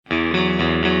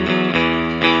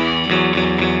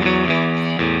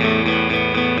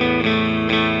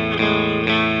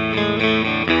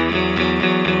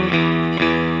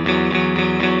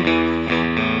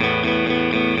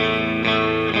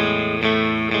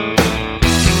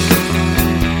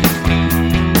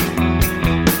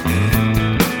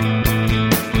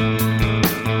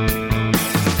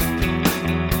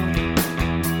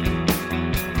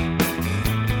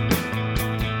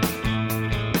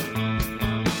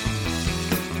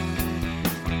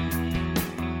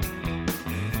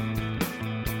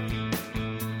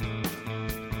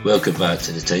Welcome back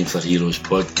to the Time for Heroes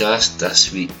podcast.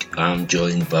 This week I'm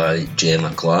joined by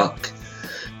Gemma Clark.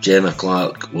 Gemma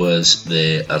Clark was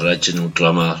the original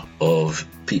drummer of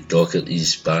Pete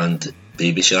Doherty's band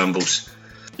Babyshambles.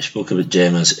 We spoke about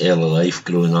Gemma's early life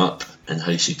growing up and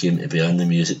how she came to be in the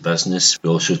music business. We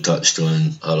also touched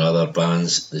on her other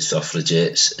bands, the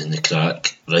Suffragettes and the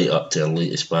Crack, right up to her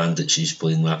latest band that she's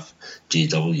playing with,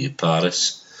 JW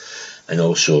Paris. And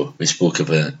also we spoke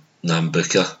about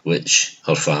Nambucca, which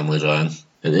her family ran.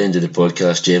 At the end of the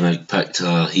podcast, Gemma picked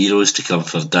her heroes to come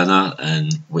for dinner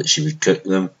and which she would cook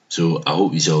them. So I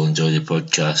hope you all enjoy the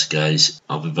podcast, guys.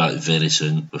 I'll be back very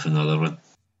soon with another one.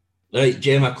 Right,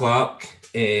 Gemma Clark,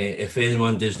 if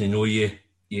anyone doesn't know you,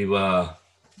 you were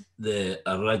the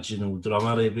original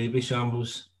drummer of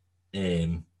Babyshambles,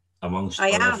 amongst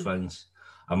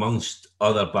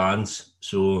other bands.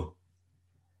 So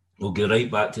we'll go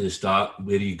right back to the start,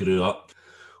 where you grew up,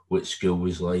 what school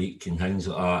was like and things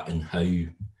like that, and how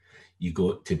you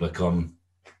got to become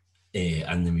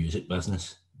in the music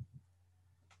business.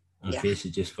 Okay, so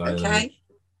just fire okay.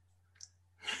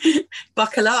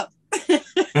 Buckle up.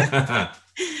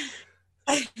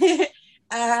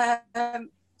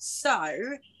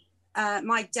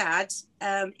 My dad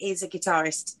is a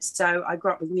guitarist, so I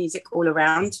grew up with music all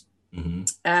around.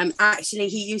 Mm-hmm. Actually,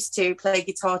 he used to play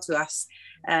guitar to us,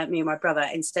 me and my brother,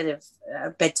 instead of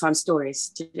bedtime stories.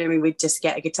 Do you know what I mean? We'd just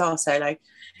get a guitar solo.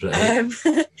 Right.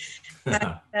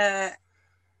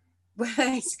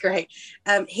 It's great.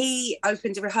 He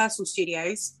opened a rehearsal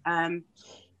studios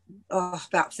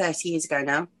about 30 years ago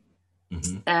now,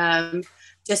 mm-hmm.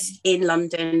 Just in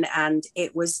London, and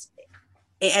it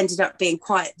ended up being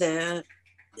quite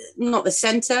not the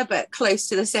centre, but close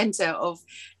to the centre of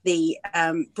the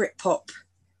Britpop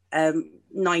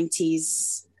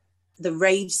 90s, the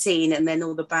rave scene, and then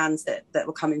all the bands that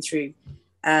were coming through.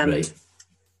 Right.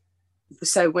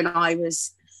 So when I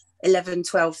was 11,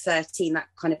 12, 13, that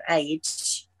kind of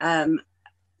age, a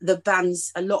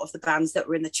lot of the bands that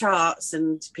were in the charts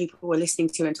and people were listening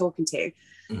to and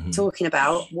talking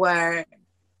about were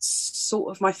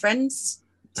sort of my friends.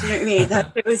 Do you know what I mean?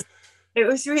 It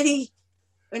was really,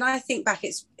 when I think back,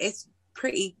 it's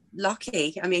pretty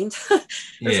lucky. I mean, it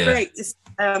was great.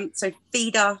 So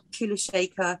Feeder, Kula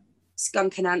Shaker,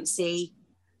 Skunk Anansie,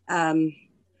 that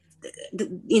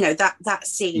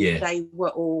scene, they were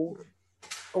all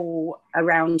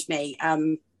around me.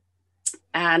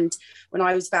 And when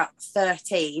I was about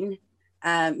 13,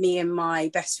 me and my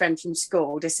best friend from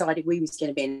school decided we was going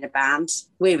to be in a band.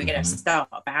 We were going to start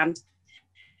a band.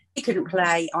 He couldn't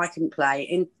play, I couldn't play,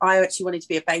 and I actually wanted to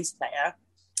be a bass player.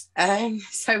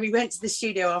 So we went to the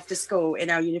studio after school in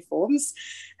our uniforms,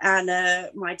 and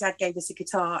my dad gave us a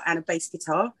guitar and a bass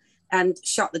guitar and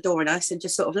shut the door on us and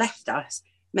just sort of left us,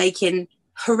 making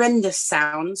horrendous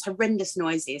sounds, horrendous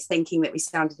noises, thinking that we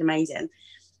sounded amazing.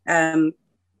 And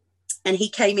he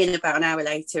came in about an hour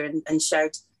later and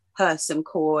showed her some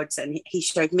chords, and he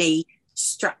showed me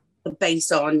strap the bass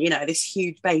on, this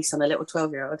huge bass on a little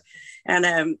 12-year-old,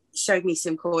 and showed me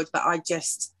some chords, but I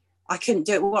couldn't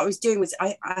do it. What I was doing was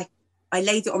I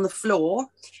laid it on the floor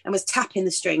and was tapping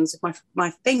the strings with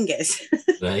my fingers.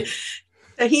 Right.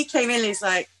 So he came in and he's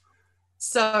like,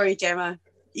 "Sorry, Gemma,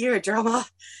 you're a drummer." I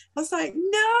was like, "No,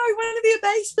 I want to be a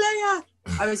bass player."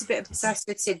 I was a bit obsessed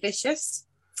with Sid Vicious.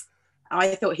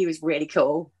 I thought he was really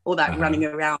cool, all that running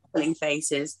around, pulling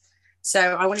faces. So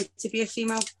I wanted to be a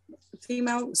female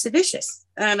Sid Vicious.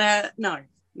 And no,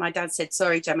 my dad said,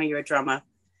 "Sorry, Gemma, you're a drummer."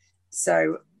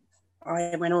 So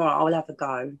I went, "All right, I'll have a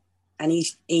go." And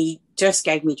he just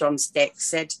gave me drumsticks,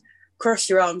 said, "Cross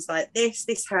your arms like this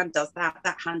hand does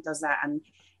that hand does that." And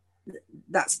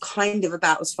that's kind of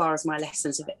about as far as my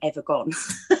lessons have ever gone.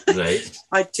 Right.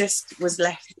 I just was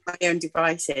left with my own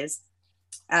devices.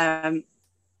 Time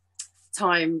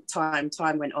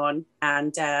went on,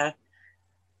 and I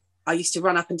used to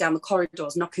run up and down the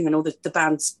corridors knocking on all the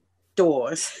band's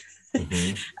doors.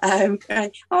 Mm-hmm.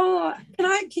 Going, "Oh,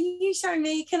 can you show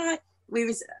me? We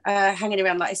was hanging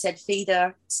around, like I said,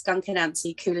 Feeder, Skunk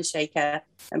Anansie, Kula Shaker,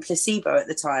 and Placebo at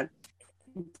the time.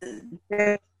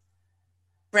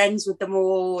 Friends with them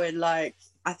all, and I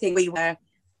think we were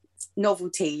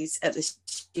novelties at the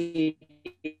studio.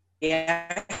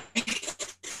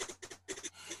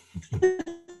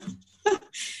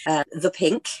 The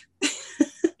Pink,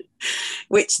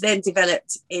 which then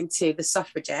developed into the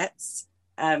Suffragettes.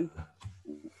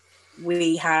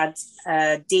 We had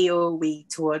a deal. We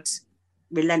toured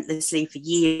relentlessly for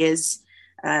years.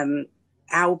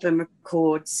 Album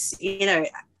records,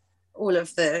 all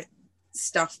of the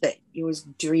stuff that you was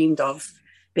dreamed of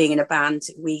being in a band.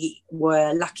 We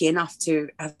were lucky enough to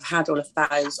have had all of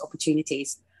those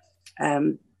opportunities.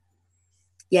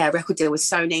 record deal with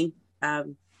Sony,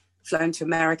 flown to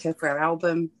America for our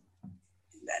album,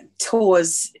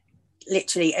 tours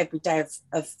literally every day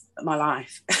of my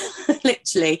life,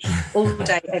 literally all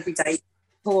day, every day,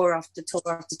 tour after tour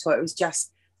after tour. It was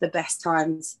just the best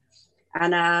times.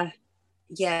 And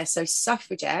so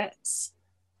Suffragettes,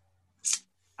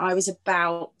 I was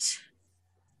about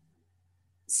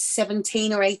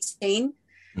 17 or 18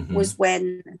 was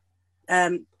when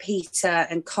Peter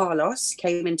and Carlos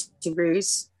came into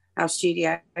Ruse, our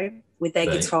studio, with their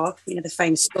guitar. You know, the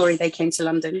famous story, they came to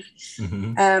London.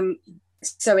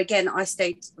 So again, I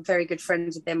stayed very good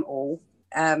friends with them all.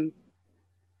 I'm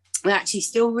actually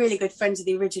still really good friends with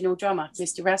the original drummer,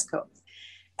 Mr. Rascott.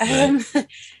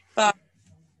 But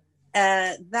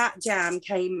that jam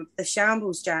came, the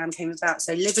Shambles jam came about.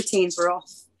 So Libertines were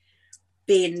off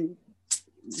being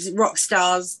rock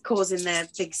stars, causing their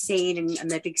big scene and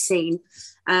their big scene.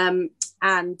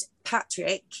 And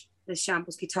Patrick, the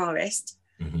Shambles guitarist,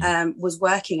 was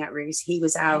working at Ruse. He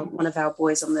was one of our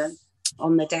boys on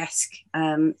the desk,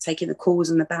 taking the calls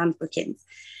and the band bookings.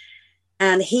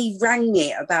 And he rang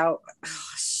me about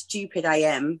stupid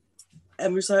AM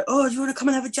and was like, "Oh, do you want to come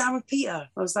and have a jam with Peter?"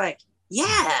 I was like,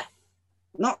 "Yeah,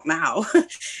 not now." And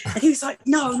he was like,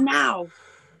 "No, now."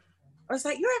 I was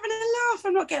like, "You're having a laugh.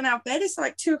 I'm not getting out of bed. It's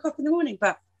like 2:00 in the morning."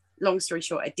 But long story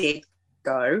short, I did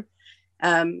go.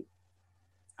 I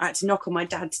had to knock on my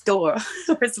dad's door.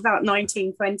 I was about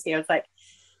 19, 20. I was like,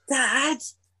 "Dad,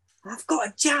 I've got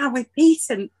a jam with Pete."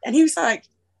 And he was like,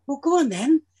 "Well, go on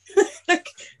then." Like,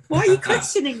 why are you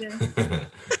questioning them?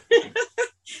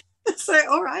 It's like,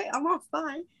 all right, I'm off,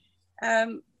 bye.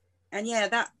 And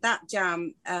yeah, that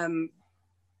jam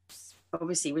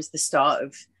obviously was the start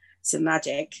of some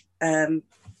magic. A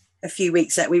few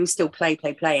weeks later, we were still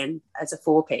playing as a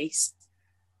 4-piece,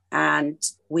 and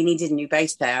we needed a new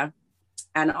bass player.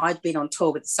 And I'd been on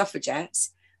tour with the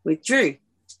Suffragettes with Drew,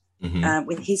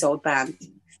 with his old band,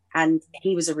 and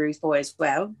he was a Ruse boy as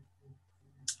well.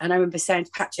 And I remember saying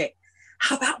to Patrick,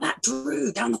 "How about that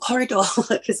Drew down the corridor?"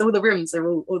 Because all the rooms are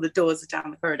all the doors are down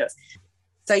the corridors.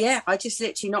 So yeah, I just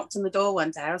literally knocked on the door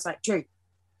one day. I was like, "Drew, do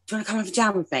you want to come have a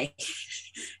jam with me?"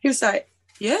 He was like,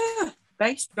 "Yeah,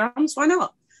 bass, drums, why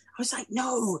not?" I was like,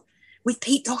 "No, with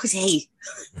Pete Doherty."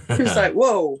 He was like,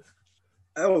 "Whoa,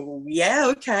 oh yeah,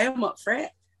 okay, I'm up for it."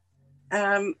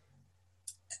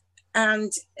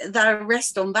 And the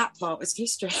rest on that part was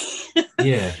history.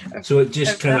 Yeah, so it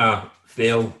just kind of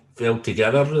fell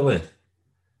together, really.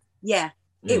 Yeah,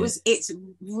 it's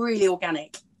really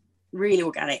organic,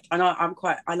 and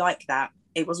I like that.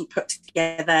 It wasn't put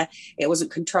together, it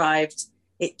wasn't contrived,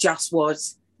 it just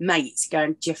was mates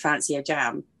going, "Do you fancy a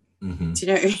jam?" Do you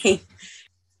know what I mean?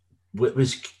 What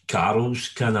was Carol's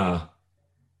kind of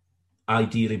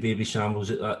idea of Baby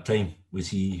Shambles at that time? Was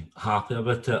he happy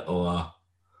about it, or?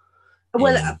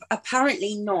 Well,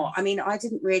 apparently not. I mean, I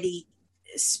didn't really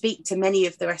speak to many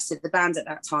of the rest of the band at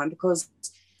that time because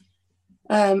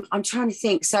I'm trying to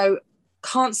think. So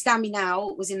Can't Stand Me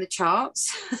Now was in the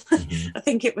charts. I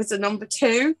think it was a number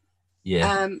 2.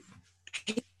 Yeah.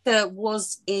 Peter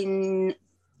was in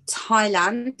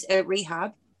Thailand at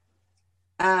rehab.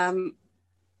 And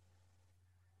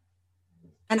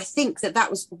I think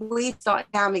we started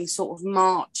jamming sort of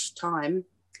March time.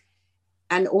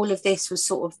 And all of this was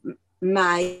sort of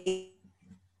May,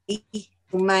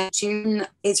 June.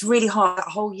 It's really hard. That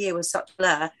whole year was such a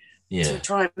blur to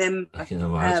try and remember. I can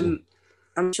imagine.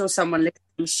 I'm sure someone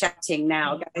is shouting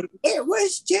now, going, "It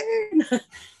was June."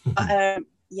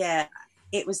 Yeah,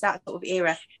 it was that sort of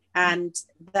era. And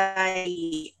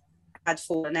they had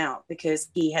fallen out because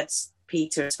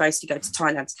Peter was supposed to go to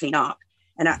Thailand to clean up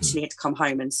and actually had to come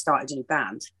home and start a new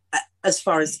band. As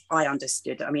far as I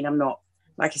understood, I mean, I'm not,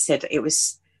 like I said, it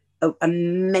was a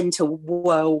mental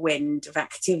whirlwind of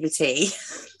activity.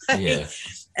 Yeah.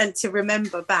 And to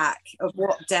remember back of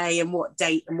what day and what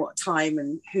date and what time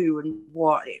and who and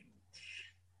what,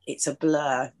 it's a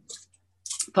blur.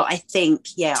 But I think,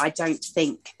 I don't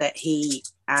think that he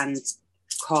and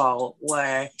Carl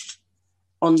were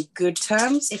on good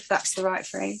terms, if that's the right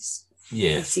phrase.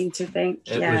 Yeah. I seem to think.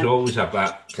 It was always a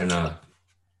bit kind of,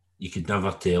 you could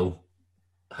never tell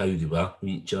how they were with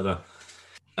each other.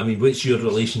 I mean, what's your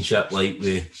relationship like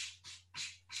with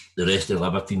the rest of the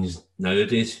Libertines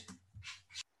nowadays?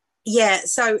 Yeah,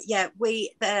 so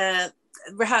we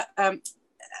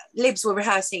Libs were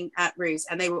rehearsing at Ruse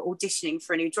and they were auditioning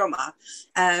for a new drummer.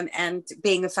 And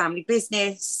being a family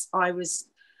business, I was,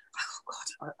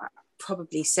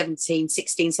 probably 16,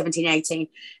 17, 18.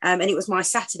 And it was my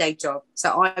Saturday job.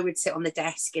 So I would sit on the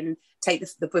desk and take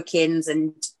the bookings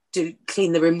and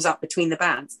clean the rooms up between the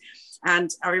bands.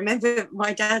 And I remember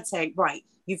my dad saying, right,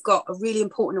 you've got a really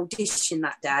important audition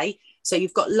that day. So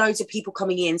you've got loads of people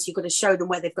coming in. So you've got to show them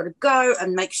where they've got to go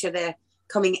and make sure they're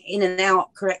coming in and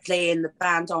out correctly and the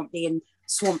band aren't being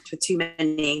swamped with too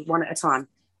many one at a time.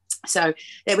 So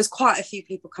there was quite a few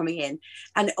people coming in.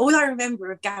 And all I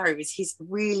remember of Gary was his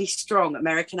really strong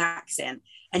American accent.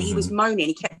 And he was moaning.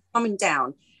 He kept coming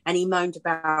down and he moaned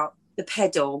about the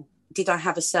pedal. Did I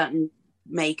have a certain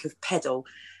make of pedal?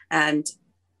 And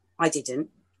I didn't.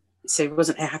 So he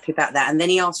wasn't happy about that. And then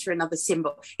he asked for another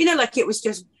cymbal. You know, like it was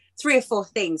just 3 or 4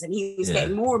 things. And he was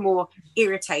getting more and more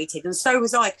irritated. And so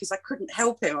was I, because I couldn't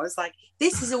help him. I was like,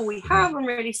 this is all we have. I'm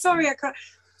really sorry. I can't.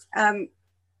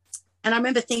 And I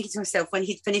remember thinking to myself when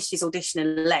he'd finished his audition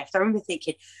and left, I remember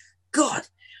thinking, God,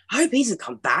 I hope he doesn't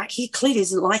come back. He clearly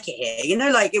doesn't like it here. You know,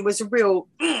 like it was a real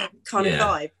kind of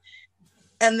vibe.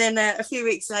 And then a few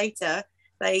weeks later,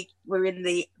 they were in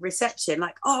the reception,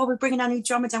 like, oh, we're bringing our new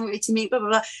drummer down with me to meet, blah, blah,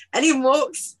 blah. And in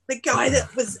walks the guy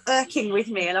that was irking with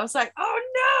me. And I was like,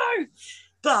 oh, no.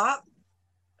 But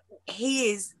he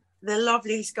is the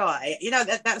loveliest guy. You know,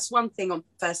 that's one thing on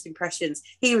first impressions.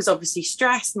 He was obviously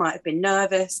stressed, might have been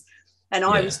nervous. And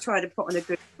I was trying to put on a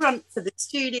good front for the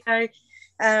studio.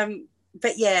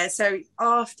 But yeah, so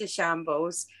after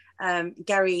Shambles,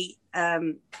 Gary,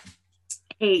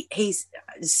 he's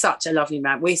such a lovely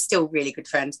man. We're still really good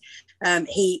friends.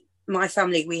 My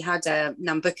family, we had a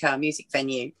Nambucca music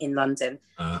venue in London.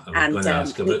 I was going to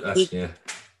ask about this, yeah.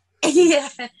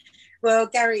 Well,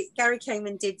 Gary came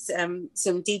and did some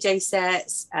DJ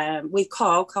sets with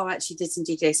Carl. Carl actually did some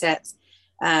DJ sets.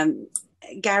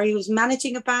 Gary was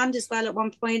managing a band as well at one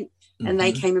point, and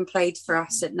they came and played for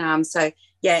us at NAMM. So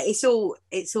yeah, it's all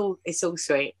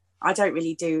sweet. I don't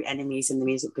really do enemies in the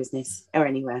music business or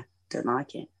anywhere. Don't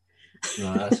like it.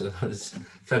 No, that's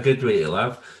a good way to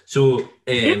live. So,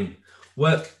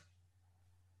 what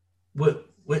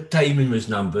timing was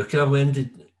Nambucca? When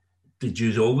did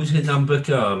you always hit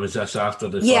Nambucca, or was this after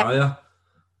the fire?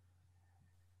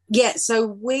 Yeah, so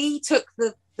we took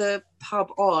the pub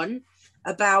on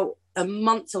about a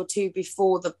month or 2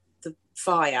 before the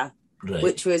fire,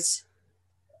 which was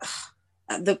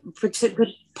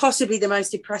possibly the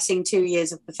most depressing 2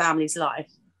 years of the family's life.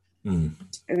 I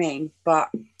mean, but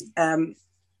we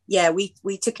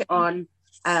took it on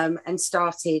and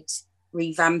started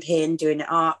revamping, doing it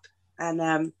up,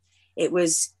 and it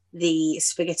was the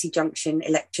Spaghetti Junction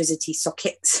electricity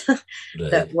sockets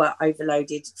that were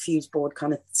overloaded, fuse board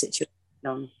kind of situation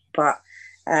on. But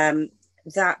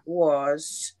that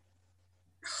was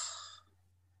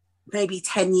maybe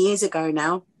 10 years ago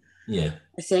now. Yeah.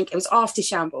 I think it was after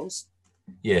Shambles.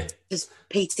 Yeah. Because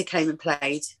Peter came and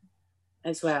played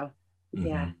as well. Mm-hmm.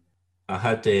 Yeah. I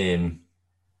had Beans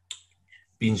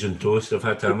on Toast. I've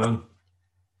had him on.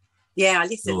 Yeah, I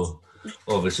listened. So,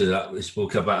 obviously, that we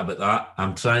spoke a bit about that.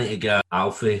 I'm trying to get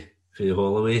Alfie for the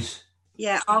Holloways.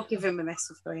 Yeah, I'll give him a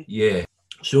message for you. Yeah.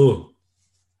 So,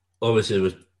 obviously,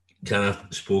 we kind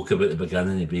of spoke about the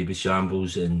beginning of Baby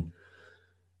Shambles, and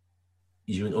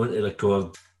you went on to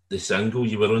record the single.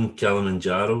 You were on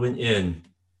Kilimanjaro, weren't you? And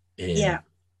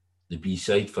the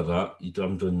B-side for that, you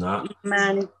drummed on that.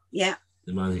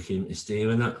 The Man Who Came to Stay,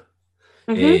 wasn't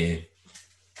it?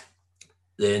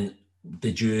 Then,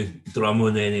 did you drum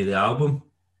on any of the album?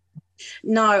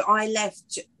 No, I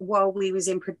left while we was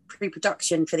in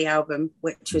pre-production for the album,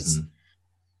 which was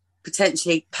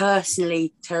potentially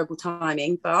personally terrible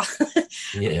timing, but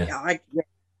the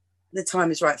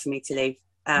time is right for me to leave.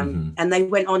 And they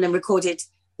went on and recorded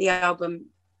the album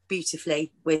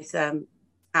beautifully with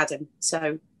Adam.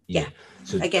 So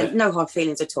so, again, no hard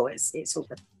feelings at all. It's all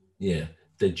good. Yeah.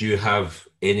 Did you have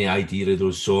any idea of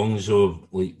those songs, or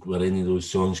like were any of those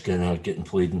songs kind of getting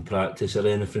played in practice or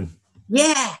anything?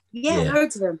 Yeah,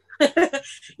 loads of them.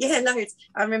 Loads.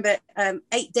 I remember 8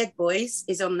 Dead Boys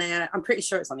is on there. I'm pretty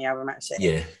sure it's on the album actually.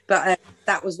 Yeah. But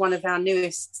that was one of our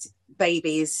newest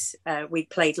babies. We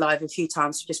played live a few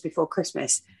times just before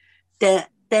Christmas. I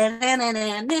do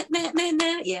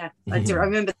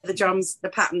remember the drums, the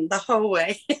pattern, the whole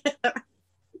way.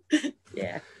 I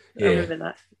remember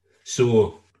that.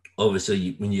 So,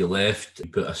 obviously, when you left, you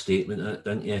put a statement in it,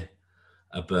 didn't you?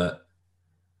 About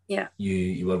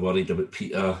you were worried about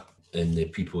Peter and the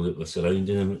people that were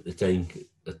surrounding him at the time.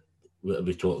 What are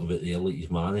we talking about, the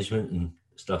elite management and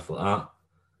stuff like that?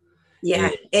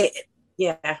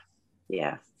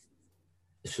 Yeah.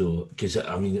 So, because,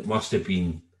 I mean, it must have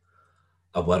been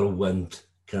a whirlwind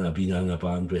kind of being in a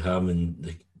band with him and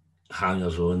the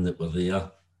hangers-on that were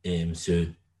there. So,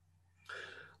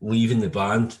 leaving the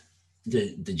band,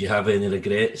 did you have any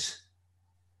regrets?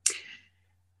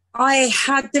 I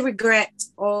had the regret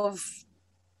of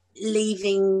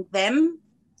leaving them,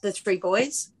 the three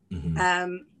boys,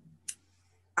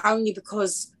 only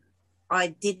because I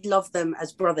did love them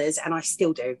as brothers, and I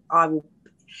still do. I will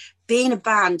be in a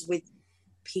band with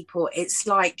people. It's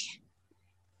like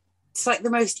the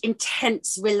most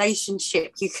intense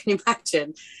relationship you can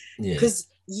imagine, because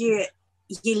you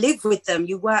live with them,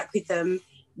 you work with them,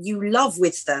 you love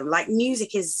with them. Like,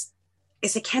 music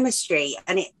it's a chemistry,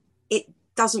 and it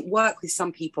doesn't work with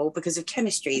some people because of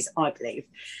chemistries, I believe.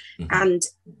 And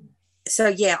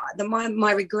so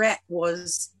my regret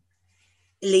was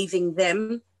leaving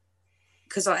them,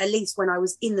 because at least when I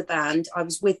was in the band, I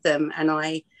was with them and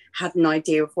I had an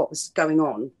idea of what was going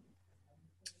on.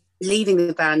 Leaving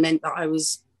the band meant that I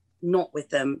was not with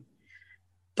them,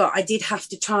 but I did have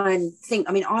to try and think.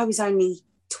 I mean, I was only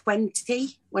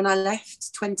 20 when I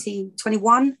left,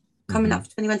 21, coming up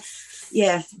to 21.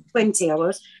 Yeah, 20 I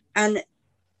was. And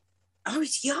I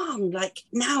was young. Like,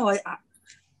 now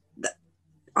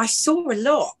I saw a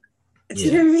lot. Do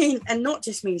you know what I mean? And not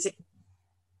just music.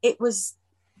 It was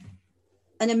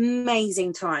an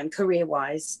amazing time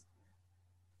career-wise.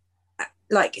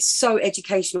 Like, so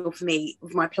educational for me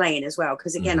with my playing as well,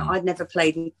 because again, I'd never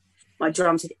played my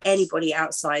drums with anybody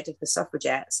outside of the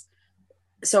Suffragettes,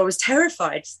 so I was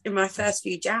terrified in my first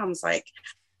few jams. Like,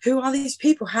 who are these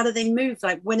people? How do they move?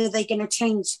 Like, when are they going to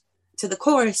change to the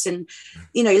chorus? And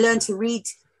learn to read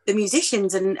the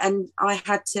musicians, and I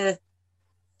had to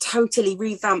totally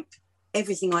revamp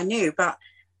everything I knew, but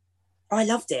I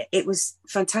loved it. It was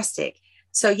fantastic.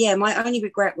 So my only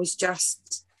regret was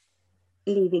just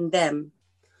leaving them,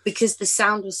 because the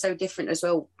sound was so different as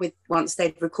well. With once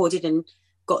they'd recorded and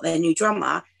got their new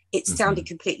drummer, it sounded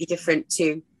completely different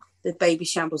to the Baby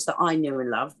Shambles that I knew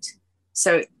and loved.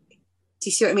 So do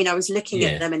you see what I mean? I was looking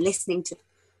at them and listening to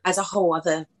as a whole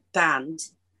other band.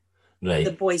 Right.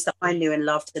 The boys that I knew and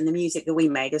loved and the music that we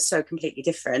made are so completely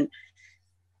different.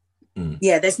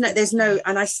 There's no,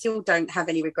 and I still don't have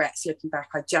any regrets looking back.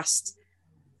 I just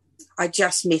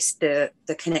missed the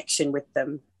connection with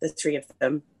them, the three of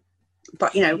them.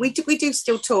 But we do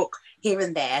still talk here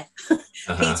and there.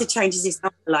 Peter changes his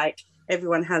number like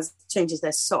everyone changes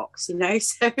their socks,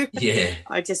 So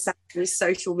I just sat through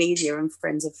social media and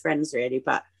friends of friends, really.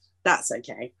 But that's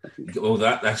okay. Well,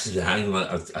 that's the thing.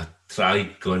 I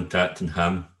tried contacting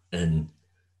him, and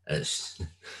it's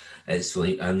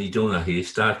like a needle in a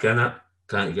haystack, innit?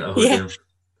 Can't get a hold of him.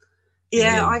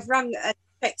 Yeah, I've rung a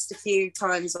text a few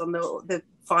times on the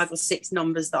 5 or 6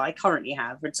 numbers that I currently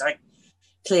have, which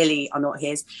clearly are not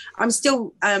his. I'm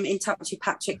still in touch with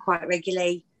Patrick quite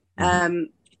regularly.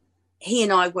 He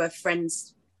and I were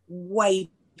friends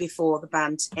way before the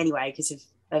band anyway, because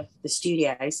of the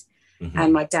studios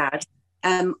and my dad.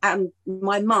 And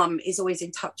my mum is always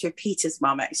in touch with Peter's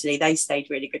mum, actually. They stayed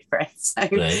really good friends. So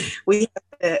we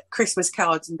have Christmas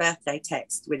cards and birthday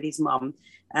text with his mum.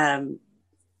 And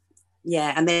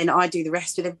then I do the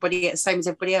rest with everybody, same as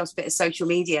everybody else, bit of social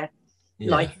media,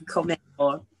 like a comment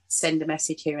or send a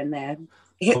message here and there.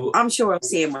 I'm sure I'll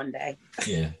see him one day.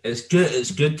 Yeah, it's good.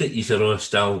 It's good that you're all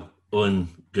still on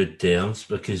good terms,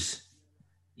 because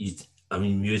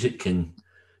music can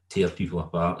tear people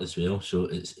apart as well. So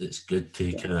it's good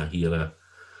to kind of hear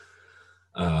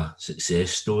a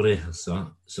success story or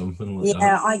something like that.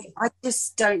 Yeah, I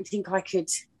just don't think I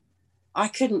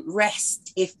couldn't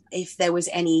rest if there was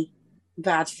any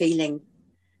bad feeling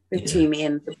between me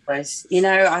and the boys.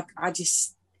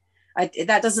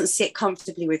 That doesn't sit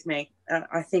comfortably with me.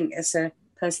 I think it's a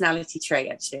personality trait,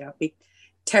 actually. I'd be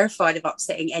terrified of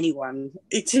upsetting anyone.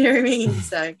 Do you know what I mean?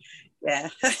 So, yeah.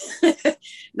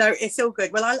 No, it's all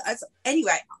good. Well,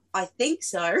 anyway, I think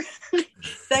so.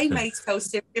 They may tell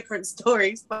different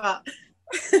stories, but...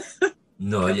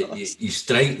 No, you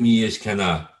strike me as kind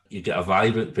of... You get a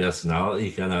vibrant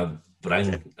personality, kind of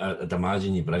I'd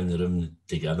imagine you bring the room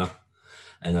together.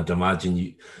 And I'd imagine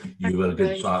you were a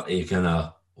good part of kind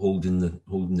of holding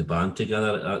the band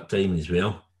together at that time as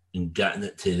well, and getting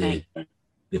it to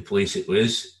the place it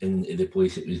was and the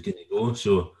place it was going to go.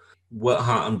 So what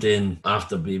happened then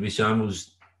after Baby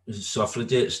Shambles? Was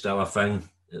Suffragettes still a thing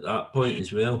at that point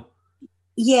as well?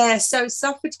 Yeah, so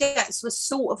Suffragettes was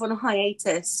sort of on a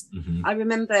hiatus. I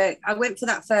remember I went for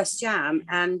that first jam,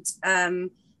 and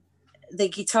the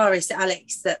guitarist,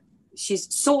 Alex, that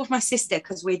she's sort of my sister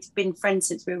because we'd been friends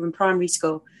since we were in primary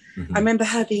school. I remember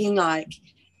her being like,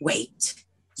 wait,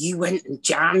 you went and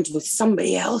jammed with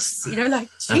somebody else, like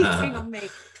cheating on me.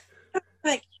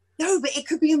 Like, no, but it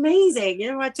could be amazing.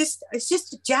 It's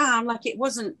just a jam. Like, it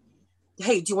wasn't,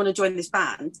 hey, do you want to join this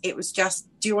band? It was just,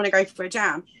 do you want to go for a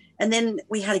jam? And then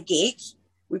we had a gig.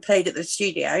 We played at the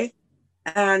studio,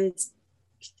 and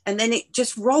then it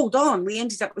just rolled on. We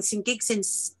ended up with some gigs in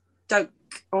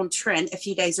Stoke-on-Trent a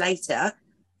few days later.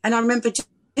 And I remember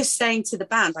just saying to the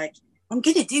band, like, I'm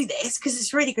going to do this because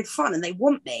it's really good fun and they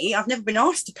want me. I've never been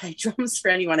asked to play drums for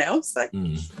anyone else. Like,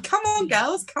 come on,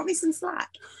 girls, cut me some slack.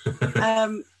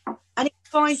 And it's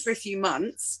fine for a few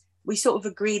months. We sort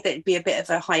of agreed that it'd be a bit of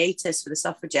a hiatus for the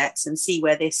Suffragettes and see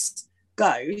where this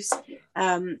goes.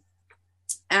 And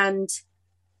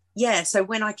yeah, so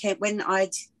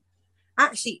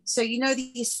so you know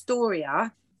the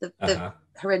Astoria, the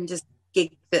horrendous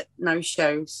gig that no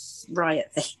shows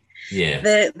riot thing. Yeah,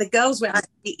 the girls were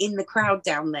actually in the crowd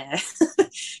down there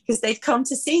because they'd come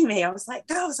to see me. I was like,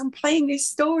 girls, I'm playing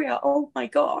this Astoria. Oh my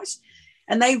gosh.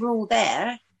 And they were all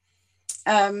there.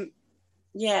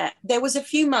 Yeah, there was a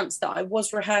few months that I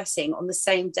was rehearsing on the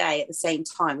same day at the same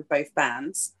time with both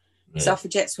bands. Yeah.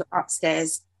 Suffragettes were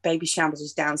upstairs, Baby Shambles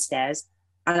was downstairs.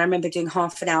 And I remember doing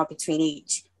half an hour between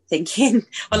each, thinking,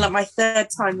 on like my third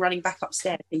time running back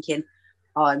upstairs, thinking,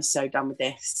 oh, I'm so done with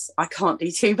this. I can't do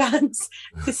two bands.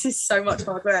 This is so much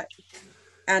hard work.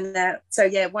 And so,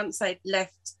 yeah, once I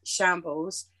left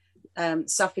Shambles,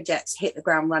 Suffragettes hit the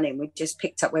ground running. We just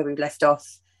picked up where we left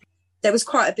off. There was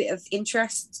quite a bit of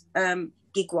interest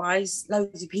gig-wise.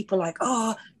 Loads of people like,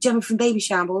 oh, Gemma from Baby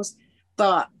Shambles.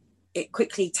 But it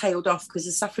quickly tailed off because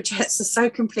the Suffragettes are so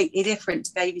completely different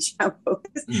to Baby Shambles.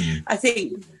 I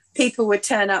think people would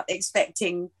turn up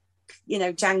expecting, you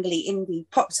know, jangly indie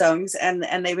pop songs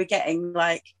and they were getting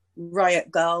like riot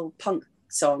girl punk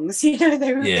songs, you know.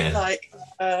 They were a bit like,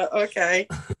 okay.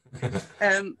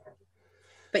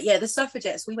 But yeah, the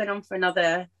Suffragettes, we went on for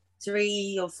another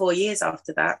 3 or 4 years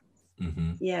after that.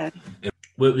 Yeah.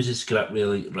 What was the script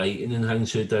really writing and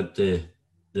things? Who did the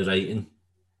writing?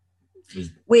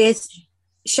 With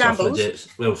Shambles?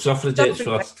 Suffragettes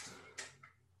first.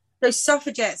 So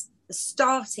Suffragettes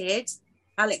started,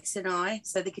 Alex and I,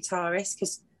 so the guitarist,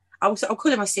 because I'll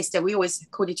call her my sister. We always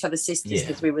called each other sisters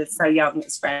because we were so young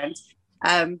as friends.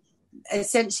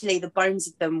 Essentially, the bones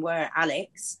of them were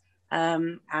Alex,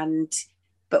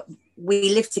 but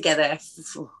we lived together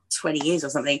for 20 years or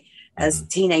something as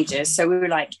teenagers. So we were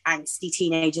like angsty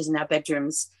teenagers in our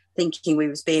bedrooms, thinking we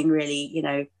was being really, you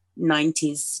know,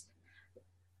 90s,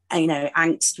 you know,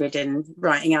 angst-ridden,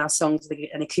 writing our songs with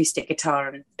an acoustic guitar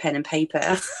and pen and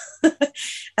paper.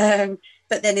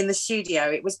 But then in the studio,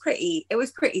 it was pretty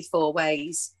four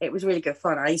ways. It was really good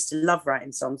fun. I used to love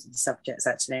writing songs with the Suffragettes,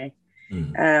 actually.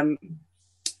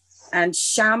 And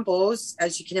Shambles,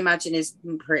 as you can imagine, is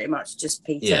pretty much just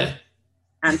Peter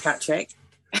and Patrick.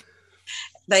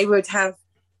 They would have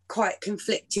quite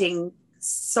conflicting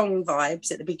song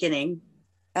vibes at the beginning.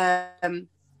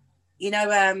 You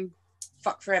know,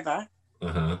 Fuck Forever.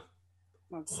 I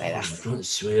want to say that. Don't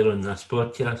swear on this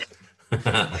podcast.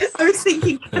 I was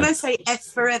thinking, can I say F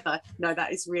Forever? No,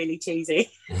 that is really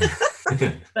cheesy.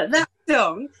 But that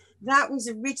song, that was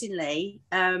originally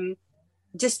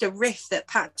just a riff that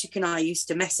Patrick and I used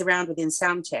to mess around with in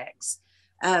sound checks.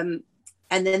 And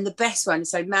then the best one,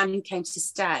 so Man Who Came to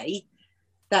Stay,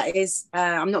 that is,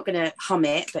 I'm not going to hum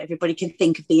it, but everybody can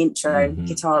think of the intro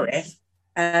guitar riff.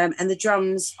 And the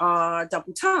drums are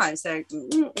double time. So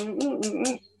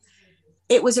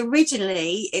it was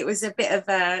originally, it was a bit of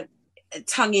a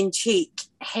tongue-in-cheek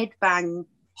headbang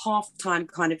half-time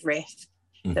kind of riff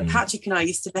that Patrick and I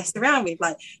used to mess around with,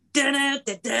 like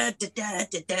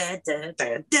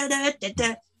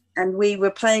and we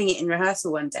were playing it in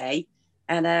rehearsal one day,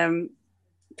 and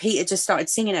Peter just started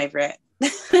singing over it,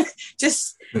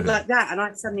 just like that, and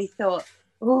I suddenly thought,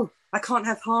 oh, I can't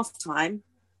have half-time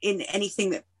in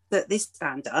anything that this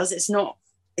band does. It's not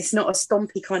a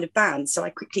stompy kind of band, so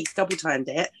I quickly double-timed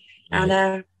it,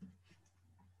 and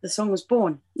the song was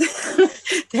born.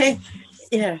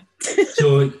 Yeah.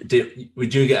 So,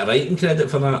 would you get a writing credit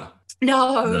for that?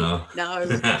 No.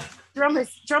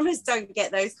 Drummers don't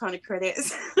get those kind of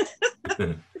credits.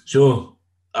 So,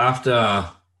 after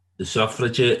the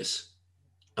Suffragettes,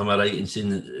 am I right in saying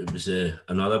that it was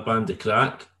another band, The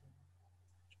Crack?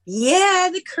 Yeah,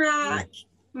 The Crack.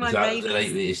 Is that the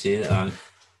right way to say it, Anne?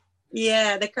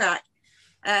 Yeah, The Crack.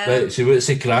 Right, so what's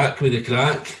The Crack with The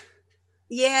Crack?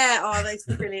 Yeah, that's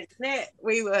brilliant, isn't it?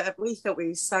 We thought we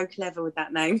were so clever with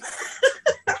that name.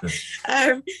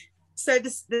 So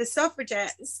the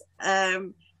Suffragettes,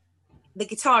 the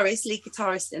guitarist, lead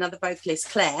guitarist, and other vocalist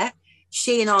Claire,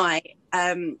 she and I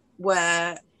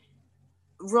were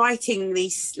writing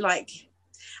these, like,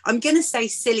 I'm going to say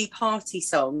silly party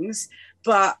songs,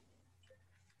 but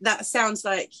that sounds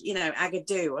like, you know,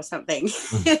 Agadoo or something.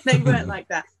 They weren't like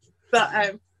that.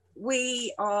 But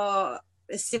we are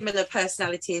a similar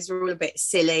personalities. We're all a bit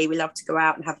silly. We love to go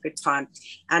out and have a good time.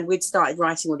 And we'd started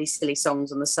writing all these silly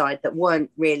songs on the side that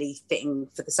weren't really fitting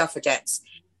for the Suffragettes.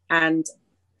 And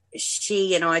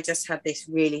she and I just had this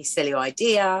really silly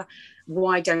idea.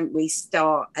 Why don't we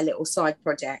start a little side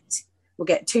project? We'll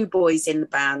get 2 boys in the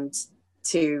band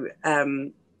to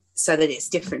so that it's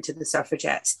different to the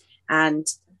Suffragettes, and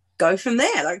go from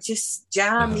there. Like, just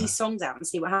jam these songs out and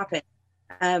see what happens.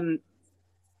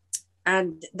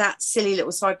 And that silly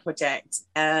little side project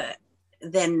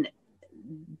then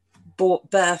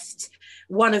birthed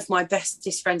one of my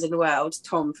bestest friends in the world,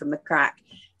 Tom from The Crack.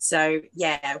 So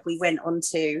yeah, we went on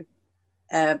to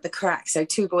The Crack. So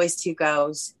 2 boys, 2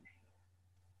 girls.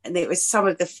 And it was some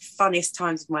of the funniest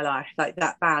times of my life. Like,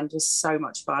 that band was so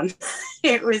much fun.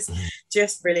 It was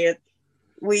just brilliant.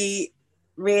 We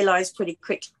realised pretty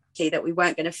quickly that we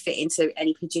weren't going to fit into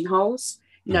any pigeonholes,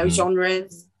 no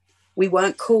genres. We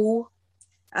weren't cool.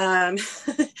 And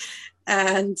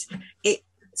it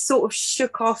sort of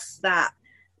shook off that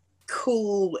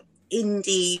cool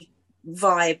indie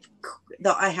vibe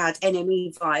that I had,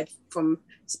 NME vibe from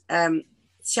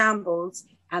Shambles,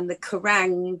 and the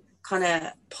Kerrang kind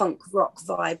of punk rock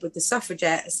vibe with the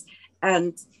Suffragettes.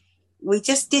 And we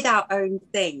just did our own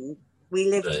thing. We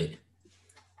lived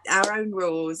our own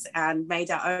rules and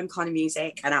made our own kind of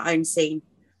music and our own scene.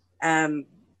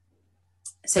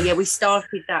 So yeah, we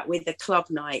started that with a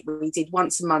club night. We did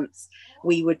once a month.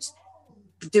 We would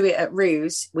do it at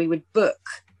Ruse. We would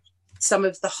book some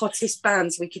of the hottest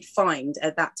bands we could find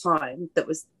at that time, that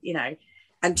was, you know,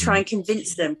 and try and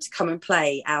convince them to come and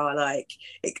play our like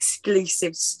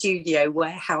exclusive studio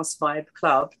warehouse vibe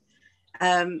club.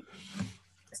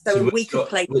 So we could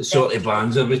play. What sort of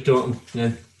bands are we talking?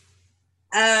 Yeah.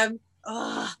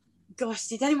 Oh gosh,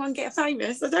 did anyone get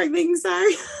famous? I don't think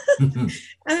so.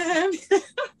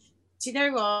 Do you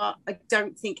know what? I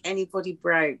don't think anybody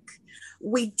broke.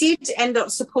 We did end up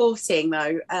supporting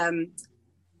though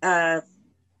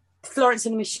Florence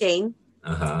and the Machine,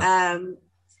 the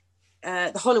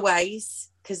Holloways,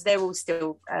 because they're all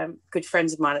still good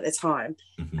friends of mine at the time.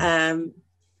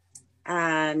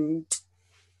 And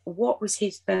what was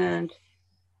his band?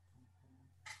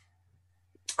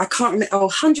 I can't remember.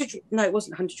 Oh, it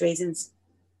wasn't 100 Reasons.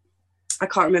 I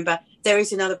can't remember. There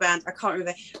is another band. I can't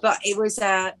remember. But it was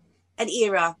an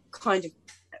era kind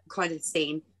of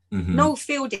scene. Noel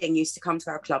Fielding used to come to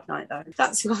our club night, though.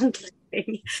 That's one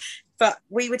thing. But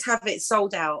we would have it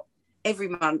sold out every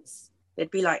month. There'd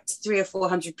be like 300 or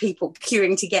 400 people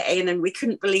queuing to get in, and we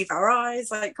couldn't believe our eyes.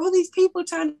 Like, all these people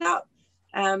turned up.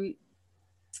 The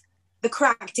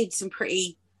Crack did some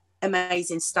pretty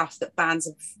amazing stuff that bands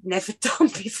have never done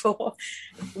before.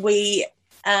 We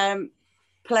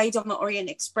played on the Orient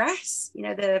Express, you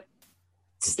know, the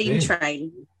steam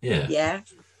train. Yeah,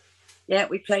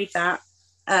 we played that.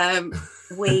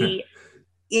 We,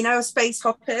 you know, Space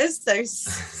Hoppers, those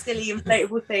silly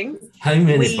inflatable things. How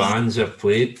many bands have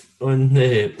played on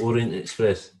the Orient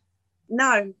Express?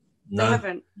 No, they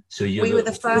haven't. So we were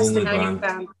the first and only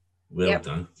band. Well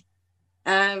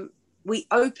done. We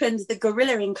opened the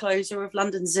gorilla enclosure of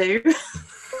London Zoo.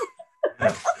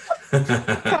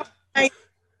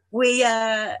 We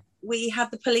had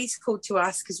the police called to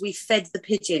us because we fed the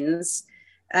pigeons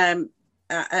at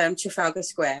Trafalgar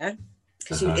Square,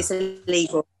 because it's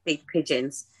illegal to feed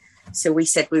pigeons. So we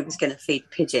said we was going to feed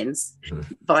pigeons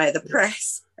via the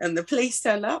press, and the police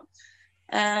turned up.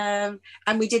 And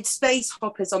we did Space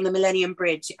Hoppers on the Millennium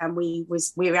Bridge, and we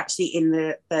were actually in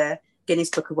the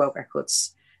Guinness Book of World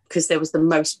Records, because there was the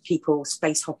most people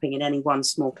space hopping in any one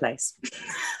small place.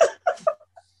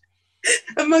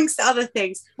 Amongst other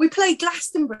things. We played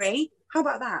Glastonbury. How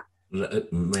about that?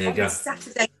 Mega.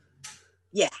 Saturday.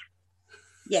 Yeah.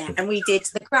 And we did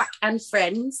The Crack and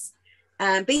Friends.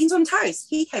 Beans on Toast.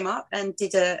 He came up and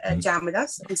did a jam with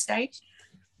us on stage.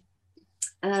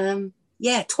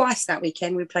 Twice that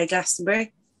weekend we played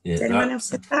Glastonbury. Yeah, Did anyone else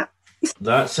said that?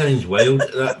 That sounds wild.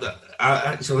 that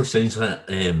actually sounds like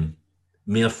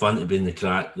more fun to be in The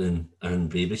Crack than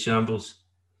Baby Shambles.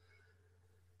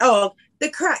 Oh, The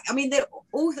Crack. I mean,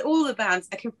 all the bands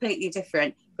are completely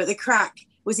different, but The Crack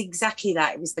was exactly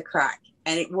that. It was The Crack,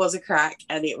 and it was a crack,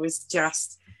 and it was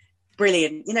just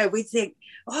brilliant. You know, we think,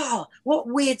 oh, what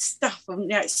weird stuff and, you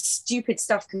know, stupid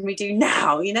stuff can we do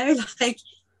now? You know, like,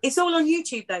 it's all on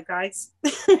YouTube though, guys.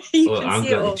 I'm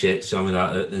going to check some of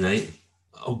that out tonight.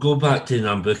 I'll go back to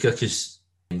Nambucca, because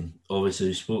obviously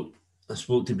I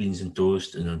spoke to Beans and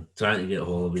Toast, and I'm trying to get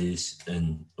Holloways,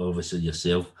 and obviously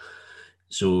yourself.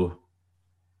 So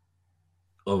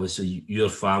obviously your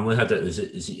family had it. Is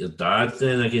it your dad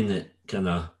then again that kind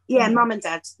of? Yeah, mum and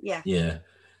dad. Yeah.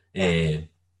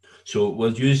 So were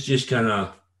you just kind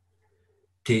of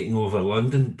taking over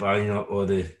London, buying up all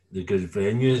the good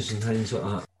venues and things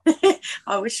like that?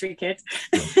 I wish we could.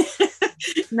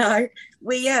 No,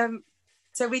 we've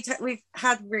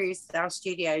had Ruse, our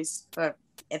studios,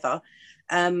 forever,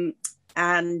 and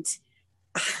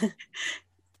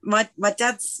my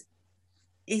dad's,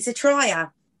 he's a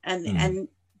trier, and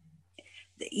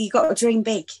you got to dream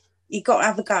big. You got to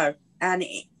have a go, and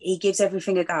he gives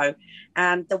everything a go.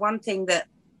 And the one thing that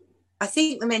I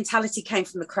think the mentality came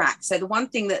from the crack. So the one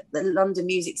thing that the London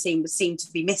music scene seemed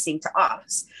to be missing to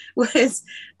us was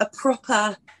a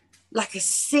proper, like a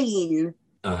scene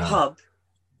pub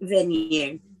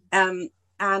venue. And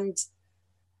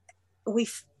we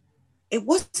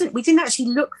didn't actually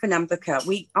look for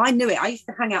Nambucca. I knew it. I used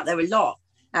to hang out there a lot,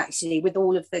 actually, with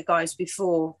all of the guys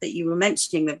before that you were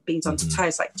mentioning that have been on to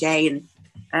toes, like Jay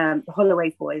and the Holloway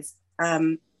boys.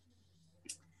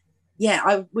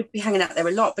 I would be hanging out there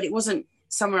a lot, but it wasn't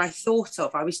somewhere I thought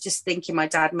of. I was just thinking my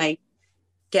dad may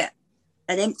get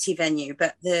an empty venue,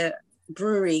 but the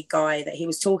brewery guy that he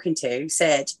was talking to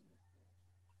said,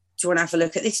 do you want to have a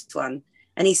look at this one?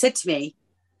 And he said to me,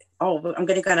 oh, I'm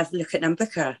going to go and have a look at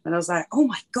Nambucca. And I was like, oh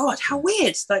my God, how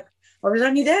weird. Like, I was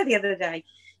only there the other day.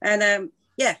 And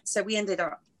so we ended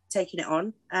up taking it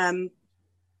on.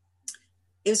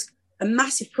 It was a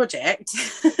massive project.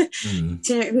 Do you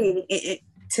know what I mean?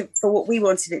 For what we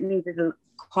wanted, it needed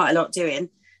quite a lot doing.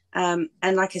 And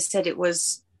like I said, it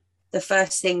was, the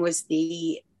first thing was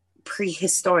the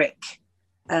prehistoric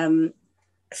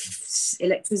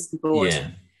electricity board.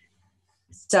 Yeah.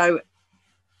 So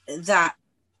that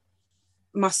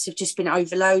must have just been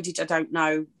overloaded. I don't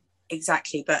know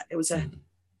exactly, but it was a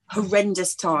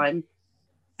horrendous time,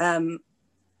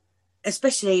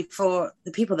 especially for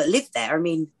the people that lived there. I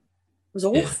mean, it was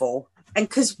awful. Yeah. And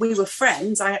because we were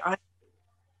friends, I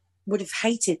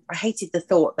hated the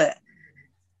thought that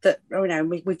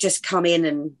we've just come in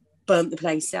and burnt the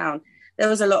place down. There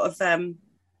was a lot of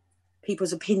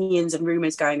people's opinions and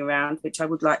rumours going around, which I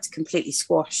would like to completely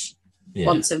squash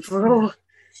once and for all.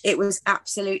 It was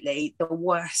absolutely the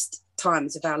worst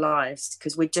times of our lives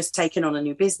because we'd just taken on a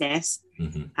new business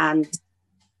and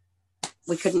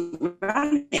we couldn't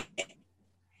run it.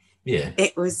 Yeah.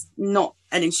 It was not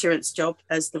an insurance job,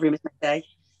 as the rumours may say.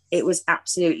 It was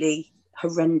absolutely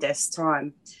horrendous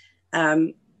time.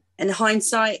 And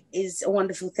hindsight is a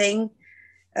wonderful thing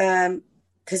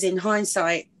because in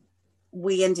hindsight,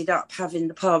 we ended up having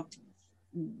the pub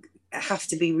have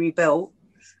to be rebuilt.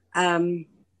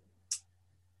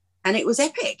 And it was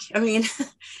epic. I mean,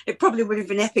 it probably would have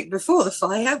been epic before the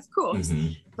fire, of course.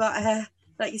 But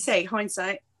like you say,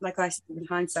 hindsight, like I said in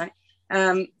hindsight,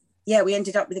 we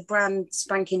ended up with a brand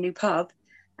spanking new pub.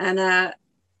 And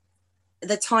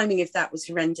the timing of that was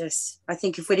horrendous. I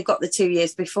think if we'd have got the 2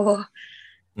 years before,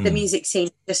 the music scene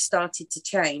just started to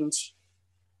change.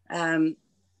 And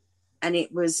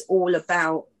it was all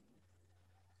about,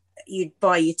 you'd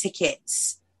buy your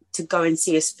tickets to go and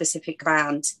see a specific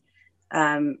band,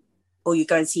 or you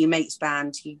go and see your mate's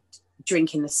band, you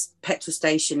drink in the petrol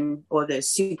station or the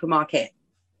supermarket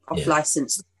off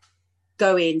license,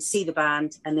 go in, see the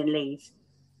band, and then leave.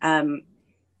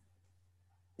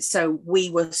 So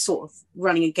we were sort of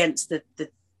running against the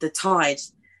tide,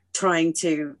 trying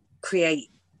to create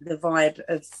the vibe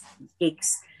of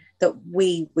gigs that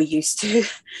we were used to.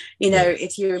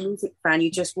 If you're a music fan, you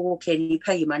just walk in, you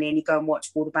pay your money, and you go and watch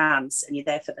all the bands, and you're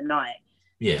there for the night.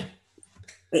 Yeah.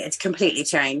 It had completely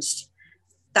changed.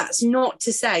 That's not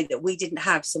to say that we didn't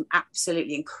have some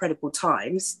absolutely incredible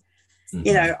times.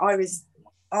 I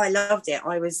loved it.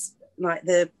 I was like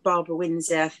the Barbara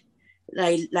Windsor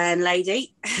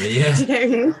landlady. Yeah. Do you know what I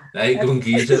mean? Right, go and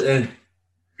geese it then.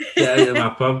 Get out of my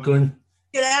pub, going.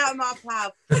 Get out of my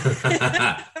pub.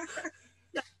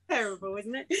 That's terrible,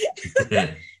 isn't it?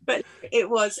 Yeah. But it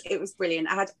was brilliant.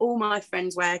 I had all my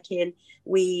friends working.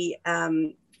 We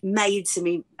made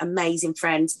some amazing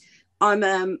friends. I'm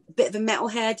a bit of a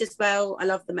metalhead as well. I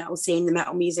love the metal scene, the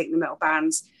metal music, the metal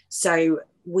bands. So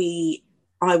I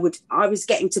was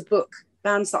getting to book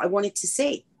bands that I wanted to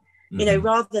see.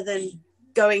 Rather than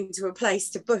going to a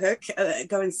place to book,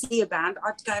 go and see a band,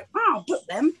 I'd go, I'll book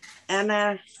them.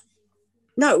 And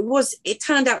it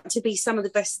turned out to be some of the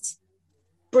best,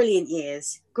 brilliant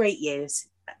years, great years.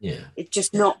 Yeah. It's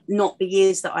just not the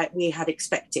years that we had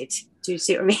expected. Do you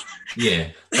see what I mean? Yeah,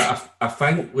 but I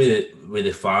think with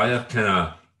the fire, kind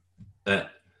of, it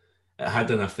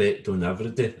had an effect on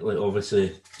everybody. Like,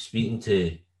 obviously, speaking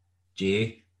to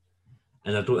Jay,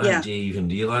 and I don't think Jay even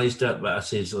realised it, but I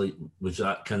says, like, was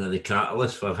that kind of the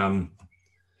catalyst for him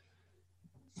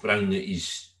bringing out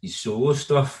his solo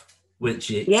stuff, which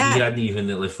he hadn't even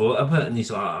really thought about, and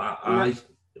he's like, aye.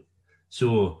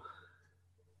 So,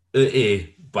 out of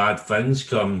bad things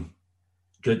come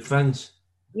good things.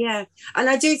 Yeah. And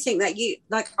I do think that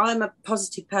I'm a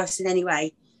positive person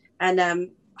anyway.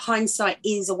 And hindsight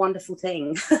is a wonderful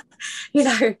thing,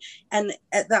 and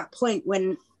at that point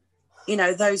when,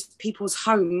 those people's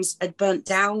homes had burnt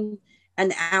down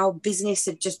and our business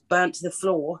had just burnt to the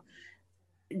floor,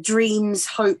 dreams,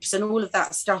 hopes, and all of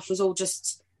that stuff was all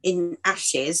just in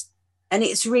ashes. And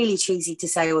it's really cheesy to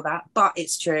say all that, but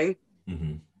it's true.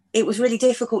 Mm-hmm. It was really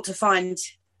difficult to find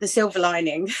the silver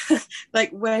lining. Like,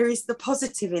 where is the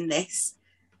positive in this?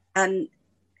 And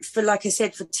like I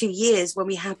said, for 2 years when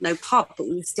we had no pub, but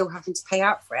we were still having to pay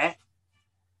out for it,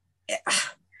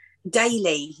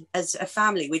 daily as a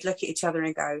family, we'd look at each other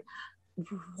and go,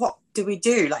 what do we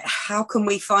do? Like, how can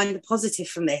we find the positive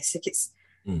from this? Like, it's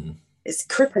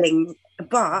crippling.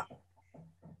 But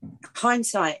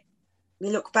hindsight, we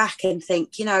look back and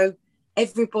think,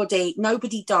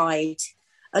 nobody died.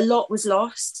 A lot was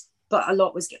lost, but a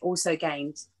lot was also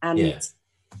gained. And it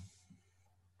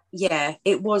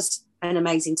was an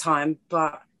amazing time,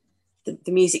 but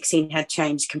the music scene had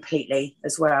changed completely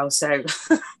as well. So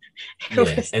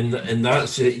and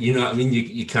that's it, you know what I mean?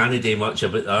 You can't do much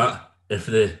about that. If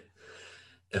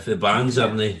the bands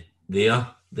aren't there,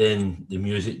 then the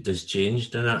music does change,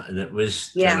 doesn't it? And it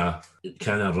was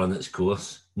kind of run its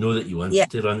course. Know that you wanted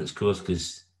to run its course,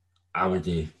 because I would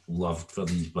have loved for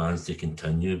these bands to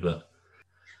continue, but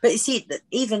you see,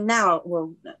 even now,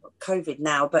 well, COVID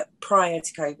now, but prior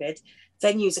to COVID,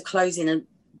 venues are closing and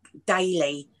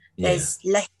daily. There's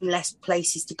less and less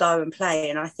places to go and play.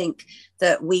 And I think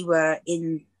that we were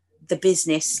in the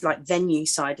business, like venue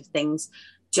side of things,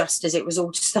 just as it was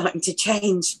all starting to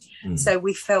change. So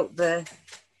we felt the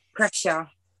pressure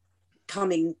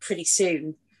coming pretty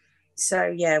soon.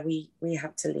 So, we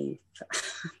had to leave.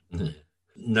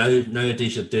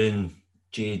 Nowadays you're doing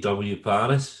JW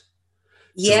Paris.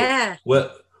 Yeah. So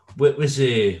what was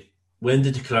when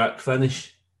did the Crack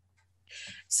finish?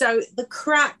 So the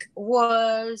Crack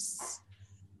was,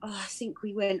 I think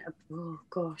we went, I've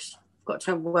got to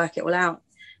try and work it all out.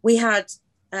 We had,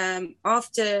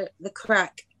 after the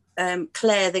Crack,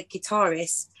 Claire, the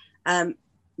guitarist,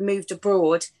 moved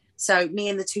abroad. So me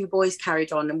and the two boys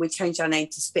carried on, and we changed our name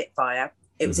to Spitfire.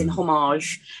 It was in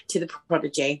homage to the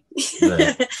Prodigy.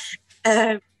 Right.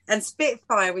 And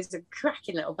Spitfire was a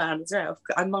cracking little band as well,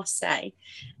 I must say.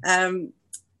 And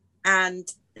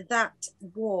that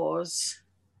was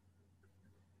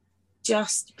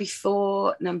just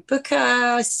before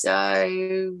Nambucca. So,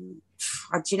 do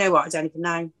you know what? I don't even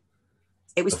know.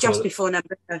 It was just before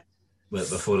Nambucca.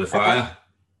 Before the fire?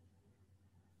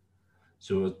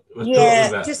 So we're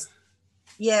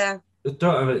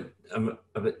talking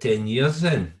about 10 years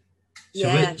then.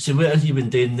 So what have you been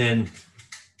doing then,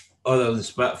 other than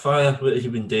Spitfire? What have you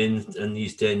been doing in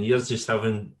these 10 years? Just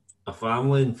having a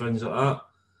family and things like that?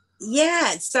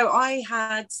 Yeah, so I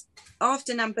had,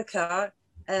 after Nambucca,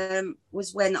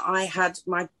 was when I had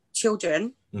my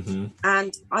children,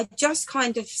 and I just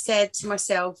kind of said to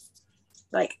myself,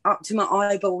 like, up to my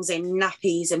eyeballs in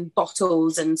nappies and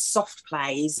bottles and soft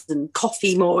plays and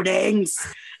coffee mornings.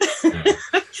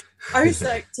 I was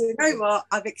like, do you know what?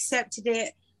 I've accepted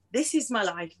it. This is my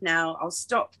life now. I'll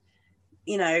stop,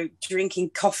 drinking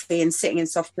coffee and sitting in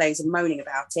soft plays and moaning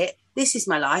about it. This is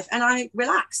my life. And I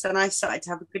relaxed and I started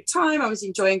to have a good time. I was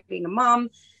enjoying being a mum.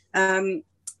 And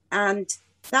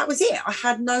that was it. I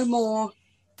had no more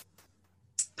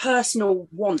personal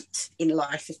want in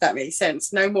life, if that makes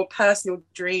sense. No more personal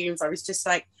dreams. I was just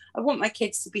like, I want my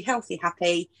kids to be healthy,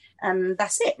 happy, and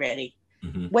that's it, really.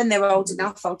 When they're old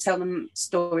enough, I'll tell them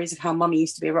stories of how mummy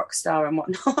used to be a rock star and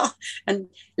whatnot, and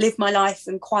live my life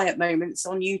in quiet moments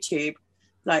on YouTube,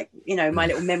 like, my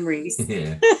little memories.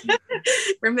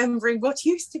 Remembering what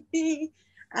used to be.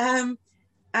 So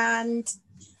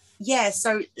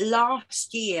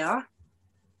last year,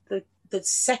 the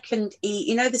second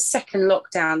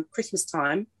lockdown, Christmas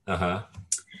time,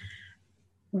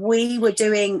 we were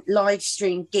doing live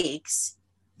stream gigs,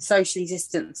 socially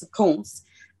distanced, of course,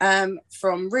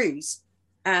 from Ruse.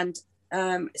 And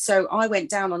so I went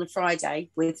down on a Friday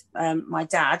with my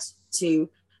dad to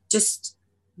just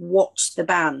watch the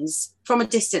bands from a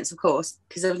distance, of course,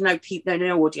 because there was no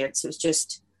audience. It was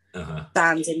just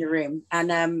bands in the room.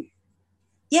 And I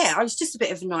was just a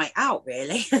bit of a night out,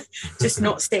 really, just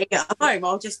not sitting at home.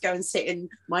 I'll just go and sit in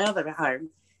my other home.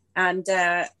 And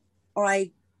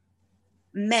I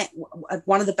met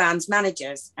one of the band's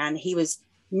managers, and he was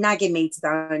nagging me to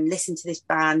go and listen to this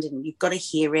band, and you've got to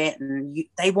hear it, and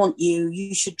they want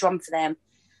you should drum for them.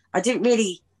 I didn't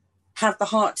really have the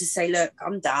heart to say, look,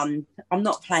 I'm done. I'm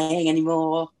not playing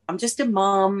anymore. I'm just a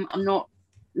mum. I'm not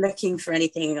looking for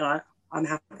anything. I'm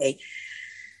happy.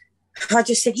 I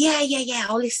just said, yeah,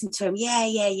 I'll listen to him.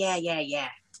 Yeah.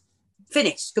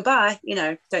 Finished. Goodbye.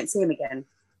 Don't see him again.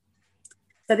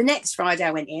 So the next Friday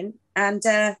I went in, and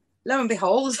lo and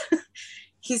behold,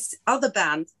 his other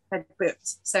band had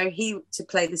booked. So he to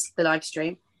play the live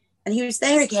stream, and he was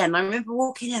there again. I remember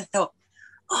walking in and I thought,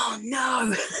 oh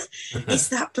no, it's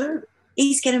that bloke.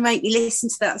 He's going to make me listen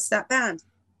to that band.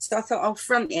 So I thought I'll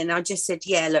front in. I just said,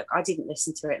 yeah, look, I didn't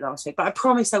listen to it last week, but I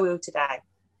promise I will today.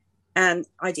 And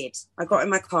I did. I got in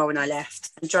my car when I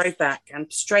left and drove back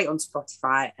and straight on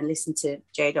Spotify and listened to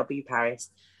JW Paris.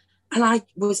 And I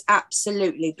was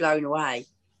absolutely blown away.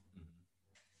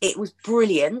 It was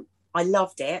brilliant. I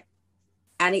loved it.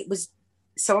 And it was,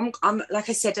 so I'm like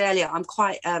I said earlier, I'm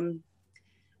quite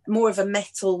more of a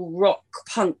metal rock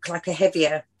punk, like a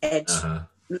heavier edge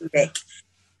music.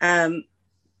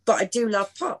 But I do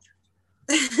love pop.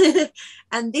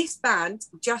 And this band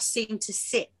just seemed to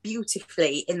sit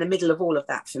beautifully in the middle of all of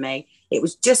that for me. It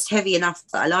was just heavy enough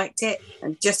that I liked it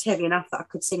and just heavy enough that I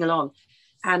could sing along.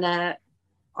 And I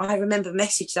remember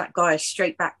messaged that guy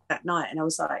straight back that night, and I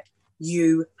was like,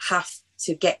 you have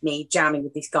to get me jamming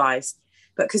with these guys.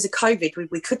 But because of COVID,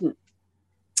 we couldn't.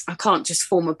 I can't just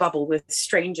form a bubble with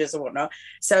strangers or whatnot.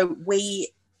 So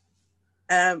we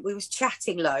was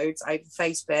chatting loads over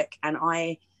Facebook, and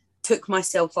I took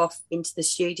myself off into the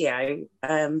studio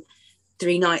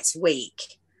 3 nights a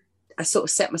week. I sort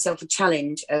of set myself a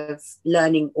challenge of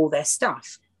learning all their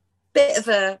stuff. Bit of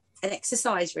an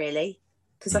exercise, really,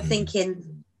 because I'm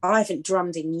thinking I haven't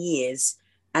drummed in years.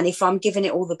 And if I'm giving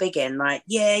it all the big end, like,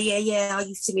 yeah, I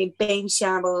used to be in Beam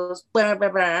Shambles, blah, blah,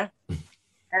 blah.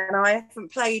 And I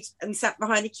haven't played and sat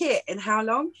behind a kit in how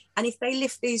long? And if they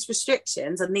lift these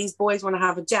restrictions and these boys want to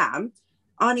have a jam,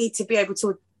 I need to be able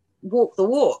to walk the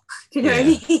walk. Do you know what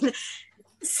I mean?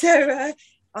 So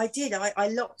I did. I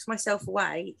locked myself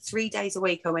away 3 days a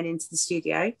week. I went into the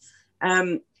studio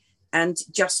and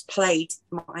just played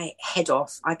my head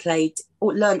off. I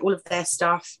learned all of their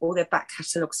stuff, all their back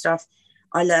catalogue stuff.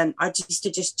 I used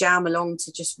to just jam along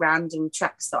to just random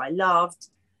tracks that I loved.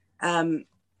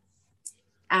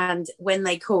 And when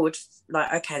they called,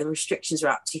 like, okay, the restrictions are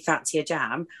up, do you fancy a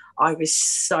jam? I was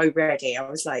so ready. I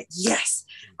was like, yes.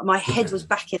 My head was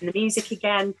back in the music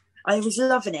again. I was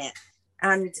loving it.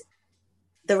 And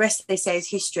the rest, they say, is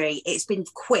history. It's been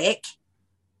quick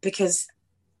because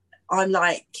I'm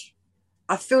like,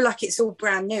 I feel like it's all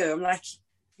brand new. I'm like,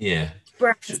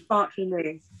 brand sparkly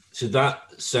new. So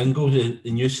that single, the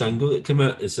new single that came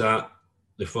out, is that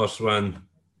the first one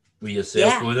with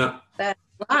yourself on it? First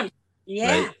one.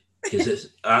 Yeah, right. Because it's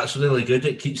actually really good.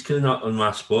 It keeps coming up on my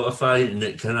Spotify, and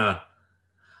it kind of,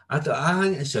 I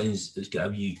think it's got a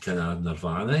wee kind of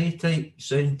Nirvana type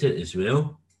sound to it as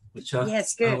well, which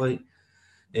it's good. I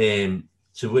like.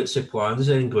 So what's the plans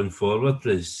then going forward?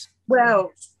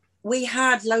 Well, we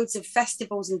had loads of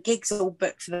festivals and gigs all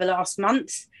booked for the last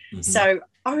month. So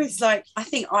I was like, I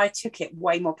think I took it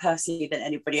way more personally than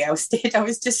anybody else did. I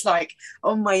was just like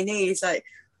on my knees, like,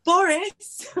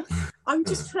 Boris, I'm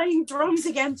just playing drums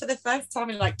again for the first time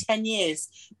in like 10 years.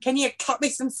 Can you cut me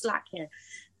some slack here?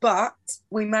 But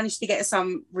we managed to get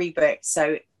some rebooked.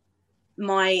 So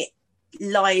my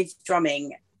live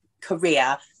drumming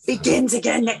career begins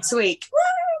again next week.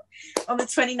 Woo! On the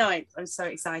 29th. I'm so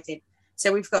excited.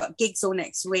 So we've got gigs all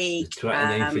next week. The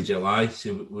 29th of July.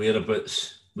 So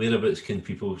whereabouts can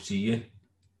people see you?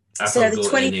 So the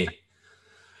 20th.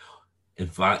 In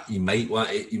fact, you might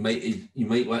want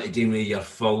to do me your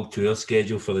full tour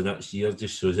schedule for the next year,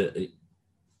 just so that is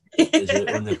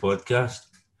it on the podcast.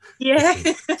 Yeah.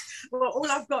 Well, all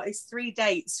I've got is 3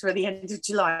 dates for the end of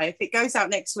July. If it goes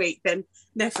out next week, then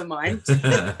never mind.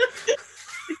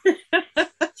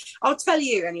 I'll tell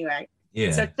you anyway.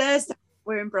 Yeah. So Thursday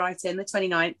we're in Brighton, the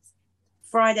 29th.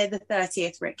 Friday the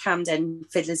 30th we're at Camden,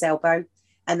 Fiddler's Elbow,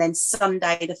 and then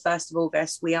Sunday the 1st of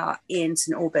August we are in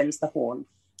St Albans, the Horn.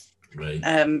 Right.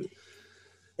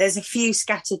 There's a few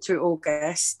scattered through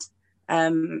August,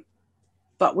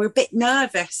 but we're a bit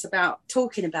nervous about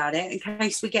talking about it in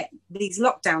case we get these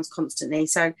lockdowns constantly.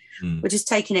 So we're just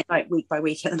taking it like week by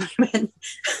week at the moment.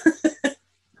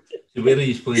 So where are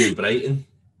you playing in Brighton?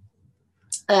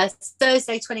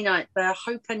 Thursday 29th, the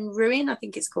Hope and Ruin, I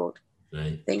think it's called.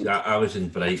 Right. I was in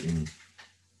Brighton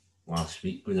last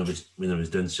week when I was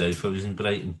down south. I was in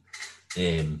Brighton.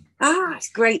 It's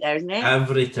great there, isn't it?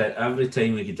 Every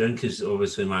time we go down, because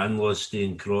obviously my in-laws stay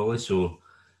in Crawley, so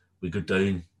we go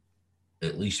down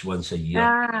at least once a year,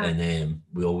 and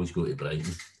we always go to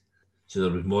Brighton. So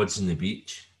there was mods on the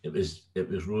beach. It was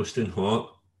roasting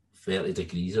hot, 30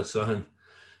 degrees or something,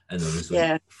 and there was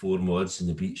like 4 mods on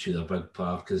the beach with their big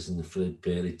parkas and the Fred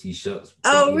Perry t-shirts.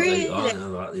 Oh, really? Like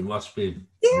that. They must be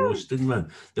roasting,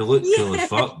 man. They look cool as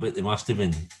fuck, but they must have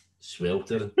been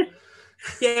sweltering.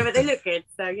 Yeah, but they look good,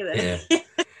 so Yeah.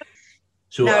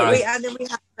 So and then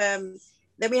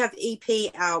we have the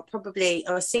EP out. Probably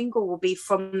a single will be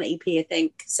from the EP, I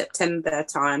think September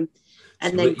time,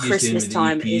 and then Christmas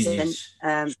time is in.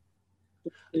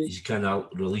 He's kind of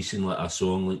releasing like a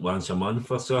song like once a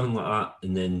month or something like that,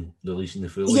 and then releasing the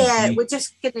full EP. We're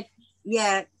just gonna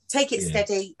take it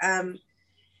steady,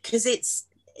 because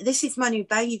this is my new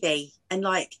baby, and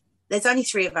like there's only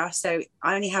 3 of us, so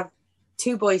I only have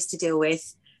 2 boys to deal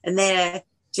with, and they're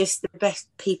just the best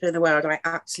people in the world. I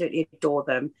absolutely adore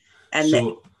them. And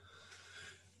so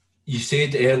you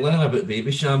said earlier about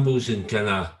Baby Shambles and kind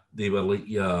of they were like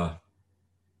your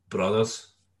brothers.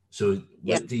 So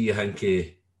what do you think of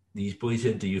these boys?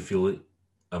 And do you feel like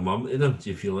a mum to them? Do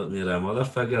you feel like they're a mother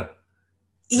figure?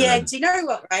 Yeah, do you know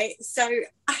what, right? So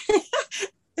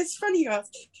it's funny you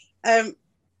ask.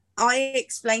 I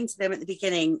explained to them at the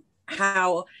beginning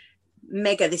how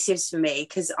mega this is for me,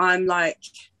 because I'm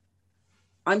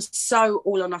so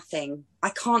all or nothing. I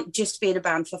can't just be in a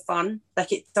band for fun.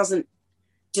 Like, it doesn't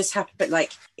just happen. But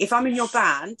like, if I'm in your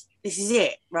band, this is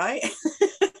it, right?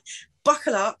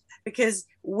 Buckle up, because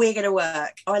we're going to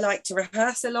work. I like to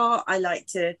rehearse a lot. I like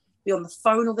to be on the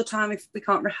phone all the time if we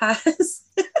can't rehearse.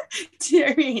 Do you know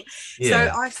what I mean? Yeah.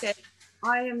 So I said,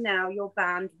 I am now your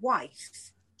band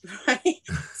wife, right?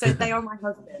 So they are my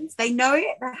husbands. They know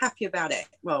it. They're happy about it.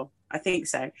 Well, I think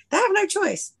so. They have no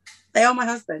choice. They are my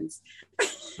husbands.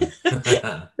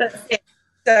 That's it.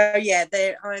 So yeah,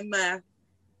 I'm. Do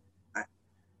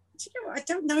you know what? I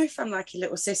don't know if I'm like a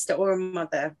little sister or a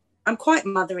mother. I'm quite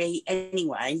mothery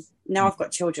anyway. Now I've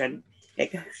got children.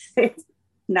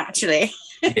 Naturally.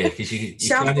 Yeah, because you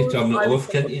can't turn it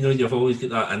off, can't you? You've always got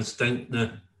that instinct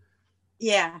now.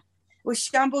 Yeah. Well,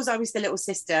 Shambles, I was the little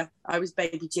sister. I was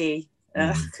baby G.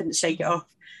 Couldn't shake it off.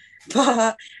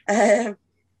 But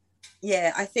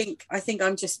yeah, I think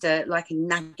I'm just like a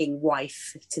nagging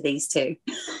wife to these 2.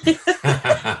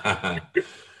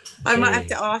 I might have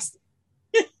to ask.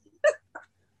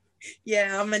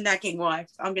 Yeah, I'm a nagging wife.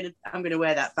 I'm gonna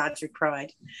wear that badge of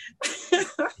pride.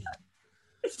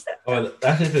 Oh,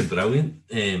 that has been brilliant.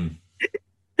 I think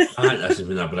this has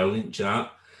been a brilliant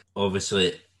chat.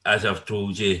 Obviously, as I've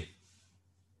told you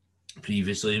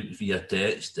previously via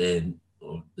text, the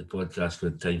podcast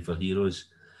called Time for Heroes,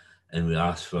 and we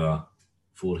asked for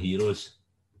 4 heroes.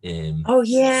 Oh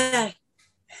yeah,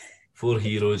 4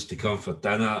 heroes to come for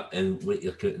dinner, and what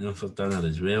you're cooking them for dinner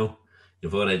as well.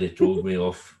 You've already told me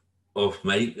off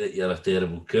mic that you're a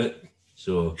terrible cook,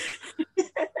 so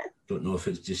don't know if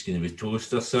it's just going to be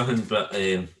toast or something, but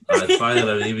I'd fire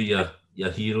away with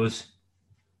your heroes.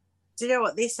 Do you know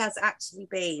what? This has actually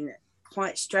been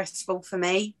quite stressful for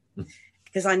me,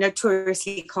 because I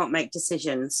notoriously can't make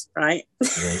decisions, right?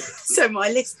 So my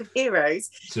list of heroes.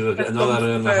 So we've got another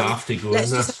hour and a half to go in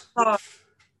this.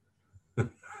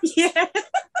 Yeah.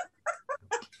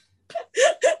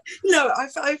 No,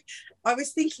 I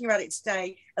was thinking about it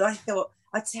today, and I thought,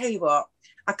 I tell you what,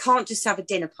 I can't just have a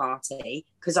dinner party,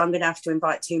 because I'm going to have to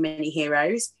invite too many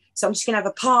heroes. So I'm just going to have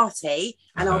a party,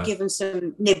 and I'll give them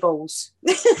some nibbles,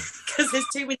 because there's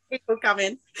too many people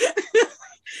coming.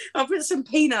 I'll put some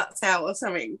peanuts out or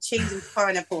something, cheese and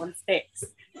pineapple on sticks.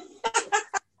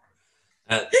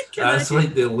 That's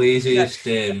like the laziest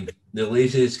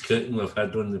cooking we've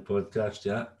had on the podcast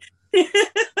yet.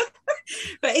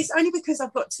 But it's only because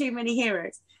I've got too many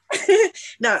heroes.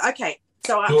 No, okay.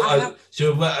 So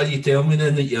what are you telling me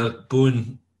then, that you're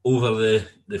going over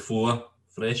the 4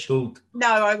 threshold? No,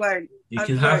 I won't. You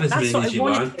can have as many as you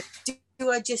want. Do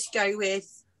I just go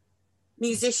with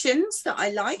musicians that I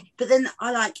like? But then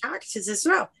I like actors as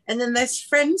well. And then there's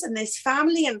friends and there's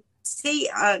family. And see,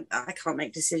 I can't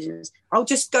make decisions. I'll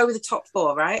just go with the top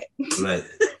 4, right? Right.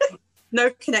 No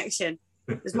connection.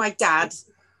 There's my dad,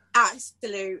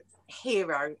 absolute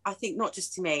hero. I think not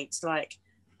just to me, it's like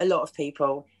a lot of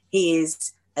people. He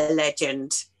is a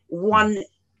legend. 1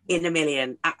 in a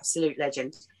million, absolute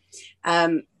legend.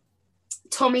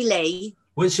 Tommy Lee.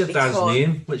 What's your dad's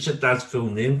name? What's your dad's full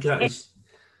name, Kathy?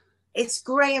 It's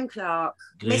Graham Clark.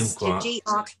 Mr. Clark.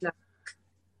 G.R. Clark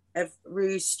of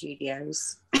Ruse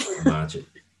Studios. Magic.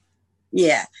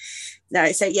 Yeah.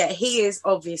 No, so yeah, he is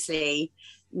obviously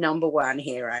number 1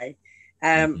 hero.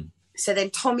 So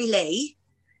then Tommy Lee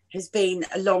has been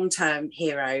a long-term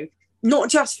hero, not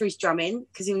just for his drumming,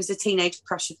 because he was a teenage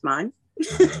crush of mine.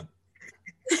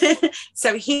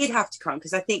 So he'd have to come,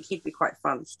 because I think he'd be quite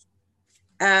fun.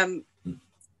 And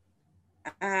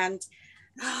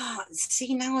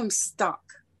see, now I'm stuck,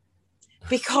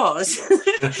 because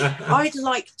I'd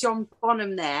like John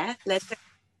Bonham there.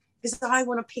 because I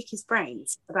want to pick his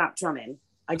brains about drumming.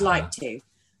 I'd like to.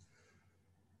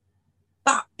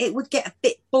 But it would get a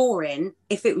bit boring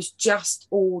if it was just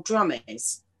all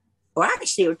drummers. Or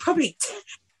actually, it would probably...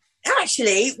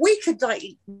 Actually, we could like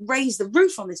raise the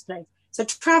roof on this place. So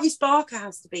Travis Barker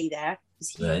has to be there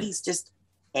because he's just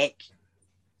hick.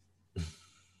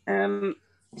 So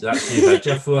that's you had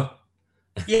Jeff for.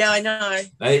 Yeah, I know.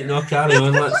 Right, no, carry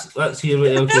on. Let's hear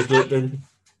what else you've got then.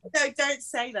 No, don't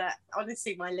say that.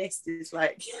 Honestly, my list is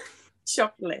like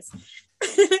shocking list.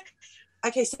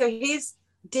 Okay, so here's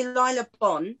Delilah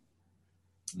Bonne.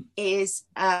 Is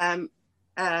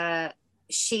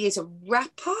she is a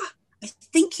rapper. I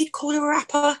think you'd call her a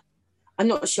rapper. I'm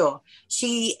not sure.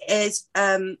 She is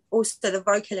also the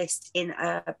vocalist in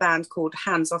a band called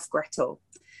Hands Off Gretel.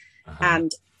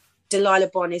 And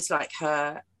Delilah Bonne is like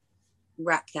her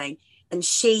rap name. And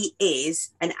she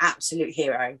is an absolute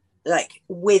hero. Like,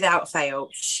 without fail,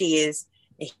 she is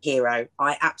a hero.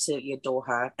 I absolutely adore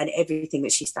her and everything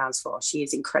that she stands for. She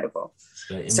is incredible.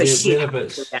 Right. So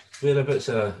whereabouts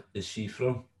is she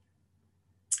from?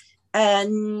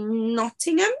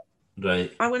 Nottingham.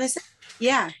 Right. I want to say,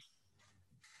 yeah.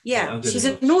 She's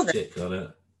a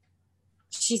northern.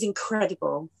 She's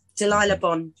incredible, Delilah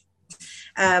Bonne.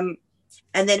 And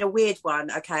then a weird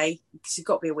one. Okay, it's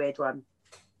got to be a weird one.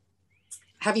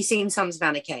 Have you seen Sons of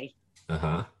Anarchy?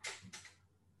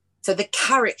 So the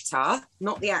character,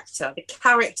 not the actor, the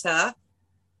character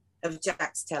of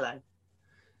Jack Steller.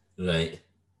 Right.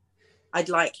 I'd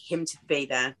like him to be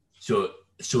there. So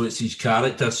it's his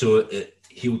character. So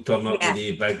he'll turn up with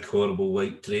the big, horrible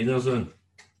white trainers on.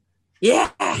 Yeah.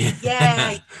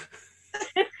 Yeah.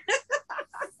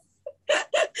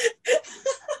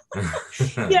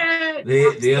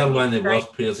 They are one of the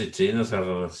worst pairs of trainers I've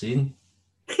ever seen.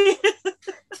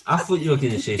 I thought you were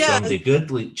going to say somebody good,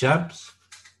 like Chubbs.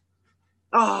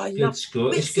 Oh, good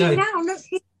Scottish guy. Now, look,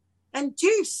 and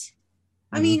Juice.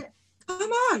 I mean,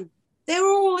 come on. They're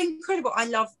all incredible. I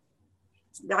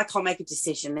can't make a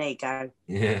decision. There you go.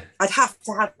 Yeah. I'd have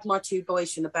to have my two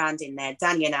boys from the band in there,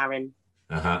 Danny and Aaron.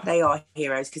 They are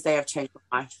heroes because they have changed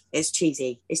my life. It's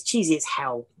cheesy. It's cheesy as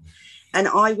hell. And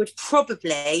I would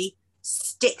probably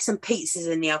stick some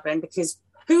pizzas in the oven because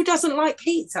who doesn't like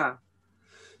pizza?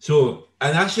 So,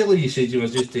 initially you said you were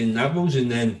just doing nibbles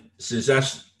and then says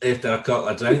this after a couple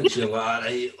of drinks, you're like, all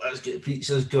right, let's get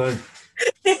pizzas going.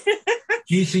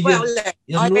 You see,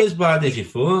 you're not as bad as you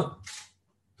thought.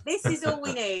 This is all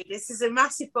we need. This is a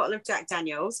massive bottle of Jack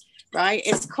Daniels, right?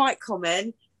 It's quite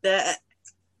common that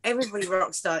everybody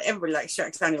everybody likes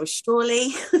Jack Daniels,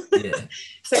 surely. Yeah.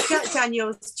 So Jack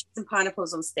Daniels, cheese and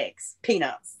pineapples on sticks,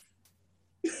 peanuts.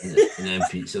 And then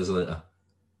pizzas later.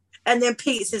 And then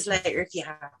pizzas later if you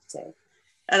have to.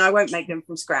 And I won't make them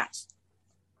from scratch.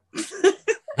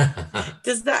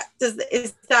 Is that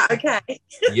okay?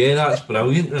 Yeah, that's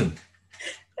brilliant then.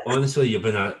 Honestly, you've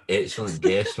been an excellent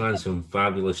guest, man. Some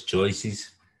fabulous choices.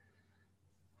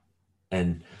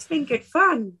 And it's been good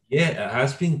fun. Yeah, it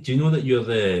has been. Do you know that you're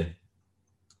the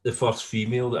first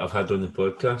female that I've had on the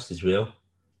podcast as well?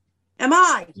 Am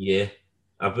I? Yeah.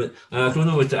 I don't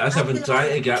know what it is. I've been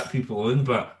trying to get people on,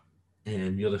 but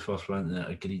you're the first one that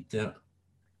agreed to it.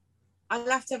 I'll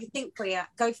have to have a think for you.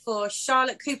 Go for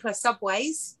Charlotte Cooper,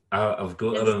 Subways. I've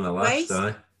got her on the list,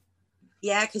 aye.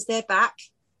 Yeah, because they're back.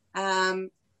 And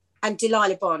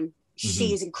Delilah Bonne.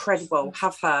 She is incredible.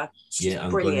 Have her. She's I'm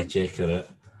brilliant. going to check her out.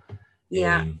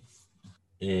 Yeah.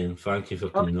 Thank you for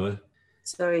coming on.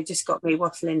 Sorry, just got me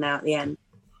waffling now at the end.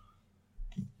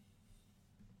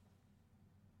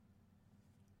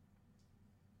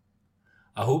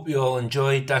 I hope you all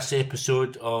enjoyed this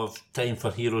episode of Time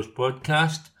for Heroes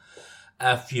podcast.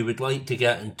 If you would like to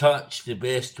get in touch, the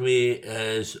best way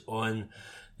is on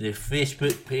the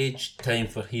Facebook page, Time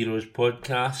for Heroes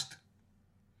podcast,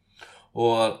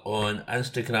 or on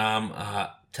Instagram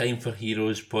at Time for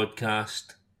Heroes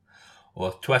podcast,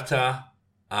 or Twitter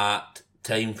at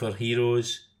Time for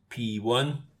Heroes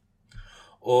P1,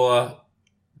 or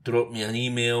drop me an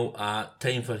email at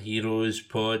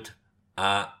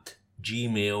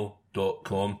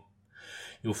timeforheroespod@gmail.com.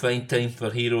 You'll find Time for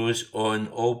Heroes on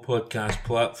all podcast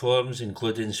platforms,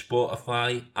 including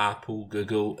Spotify, Apple,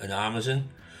 Google and Amazon.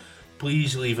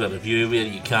 Please leave a review where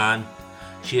you can,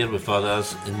 share with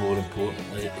others, and more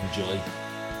importantly, enjoy.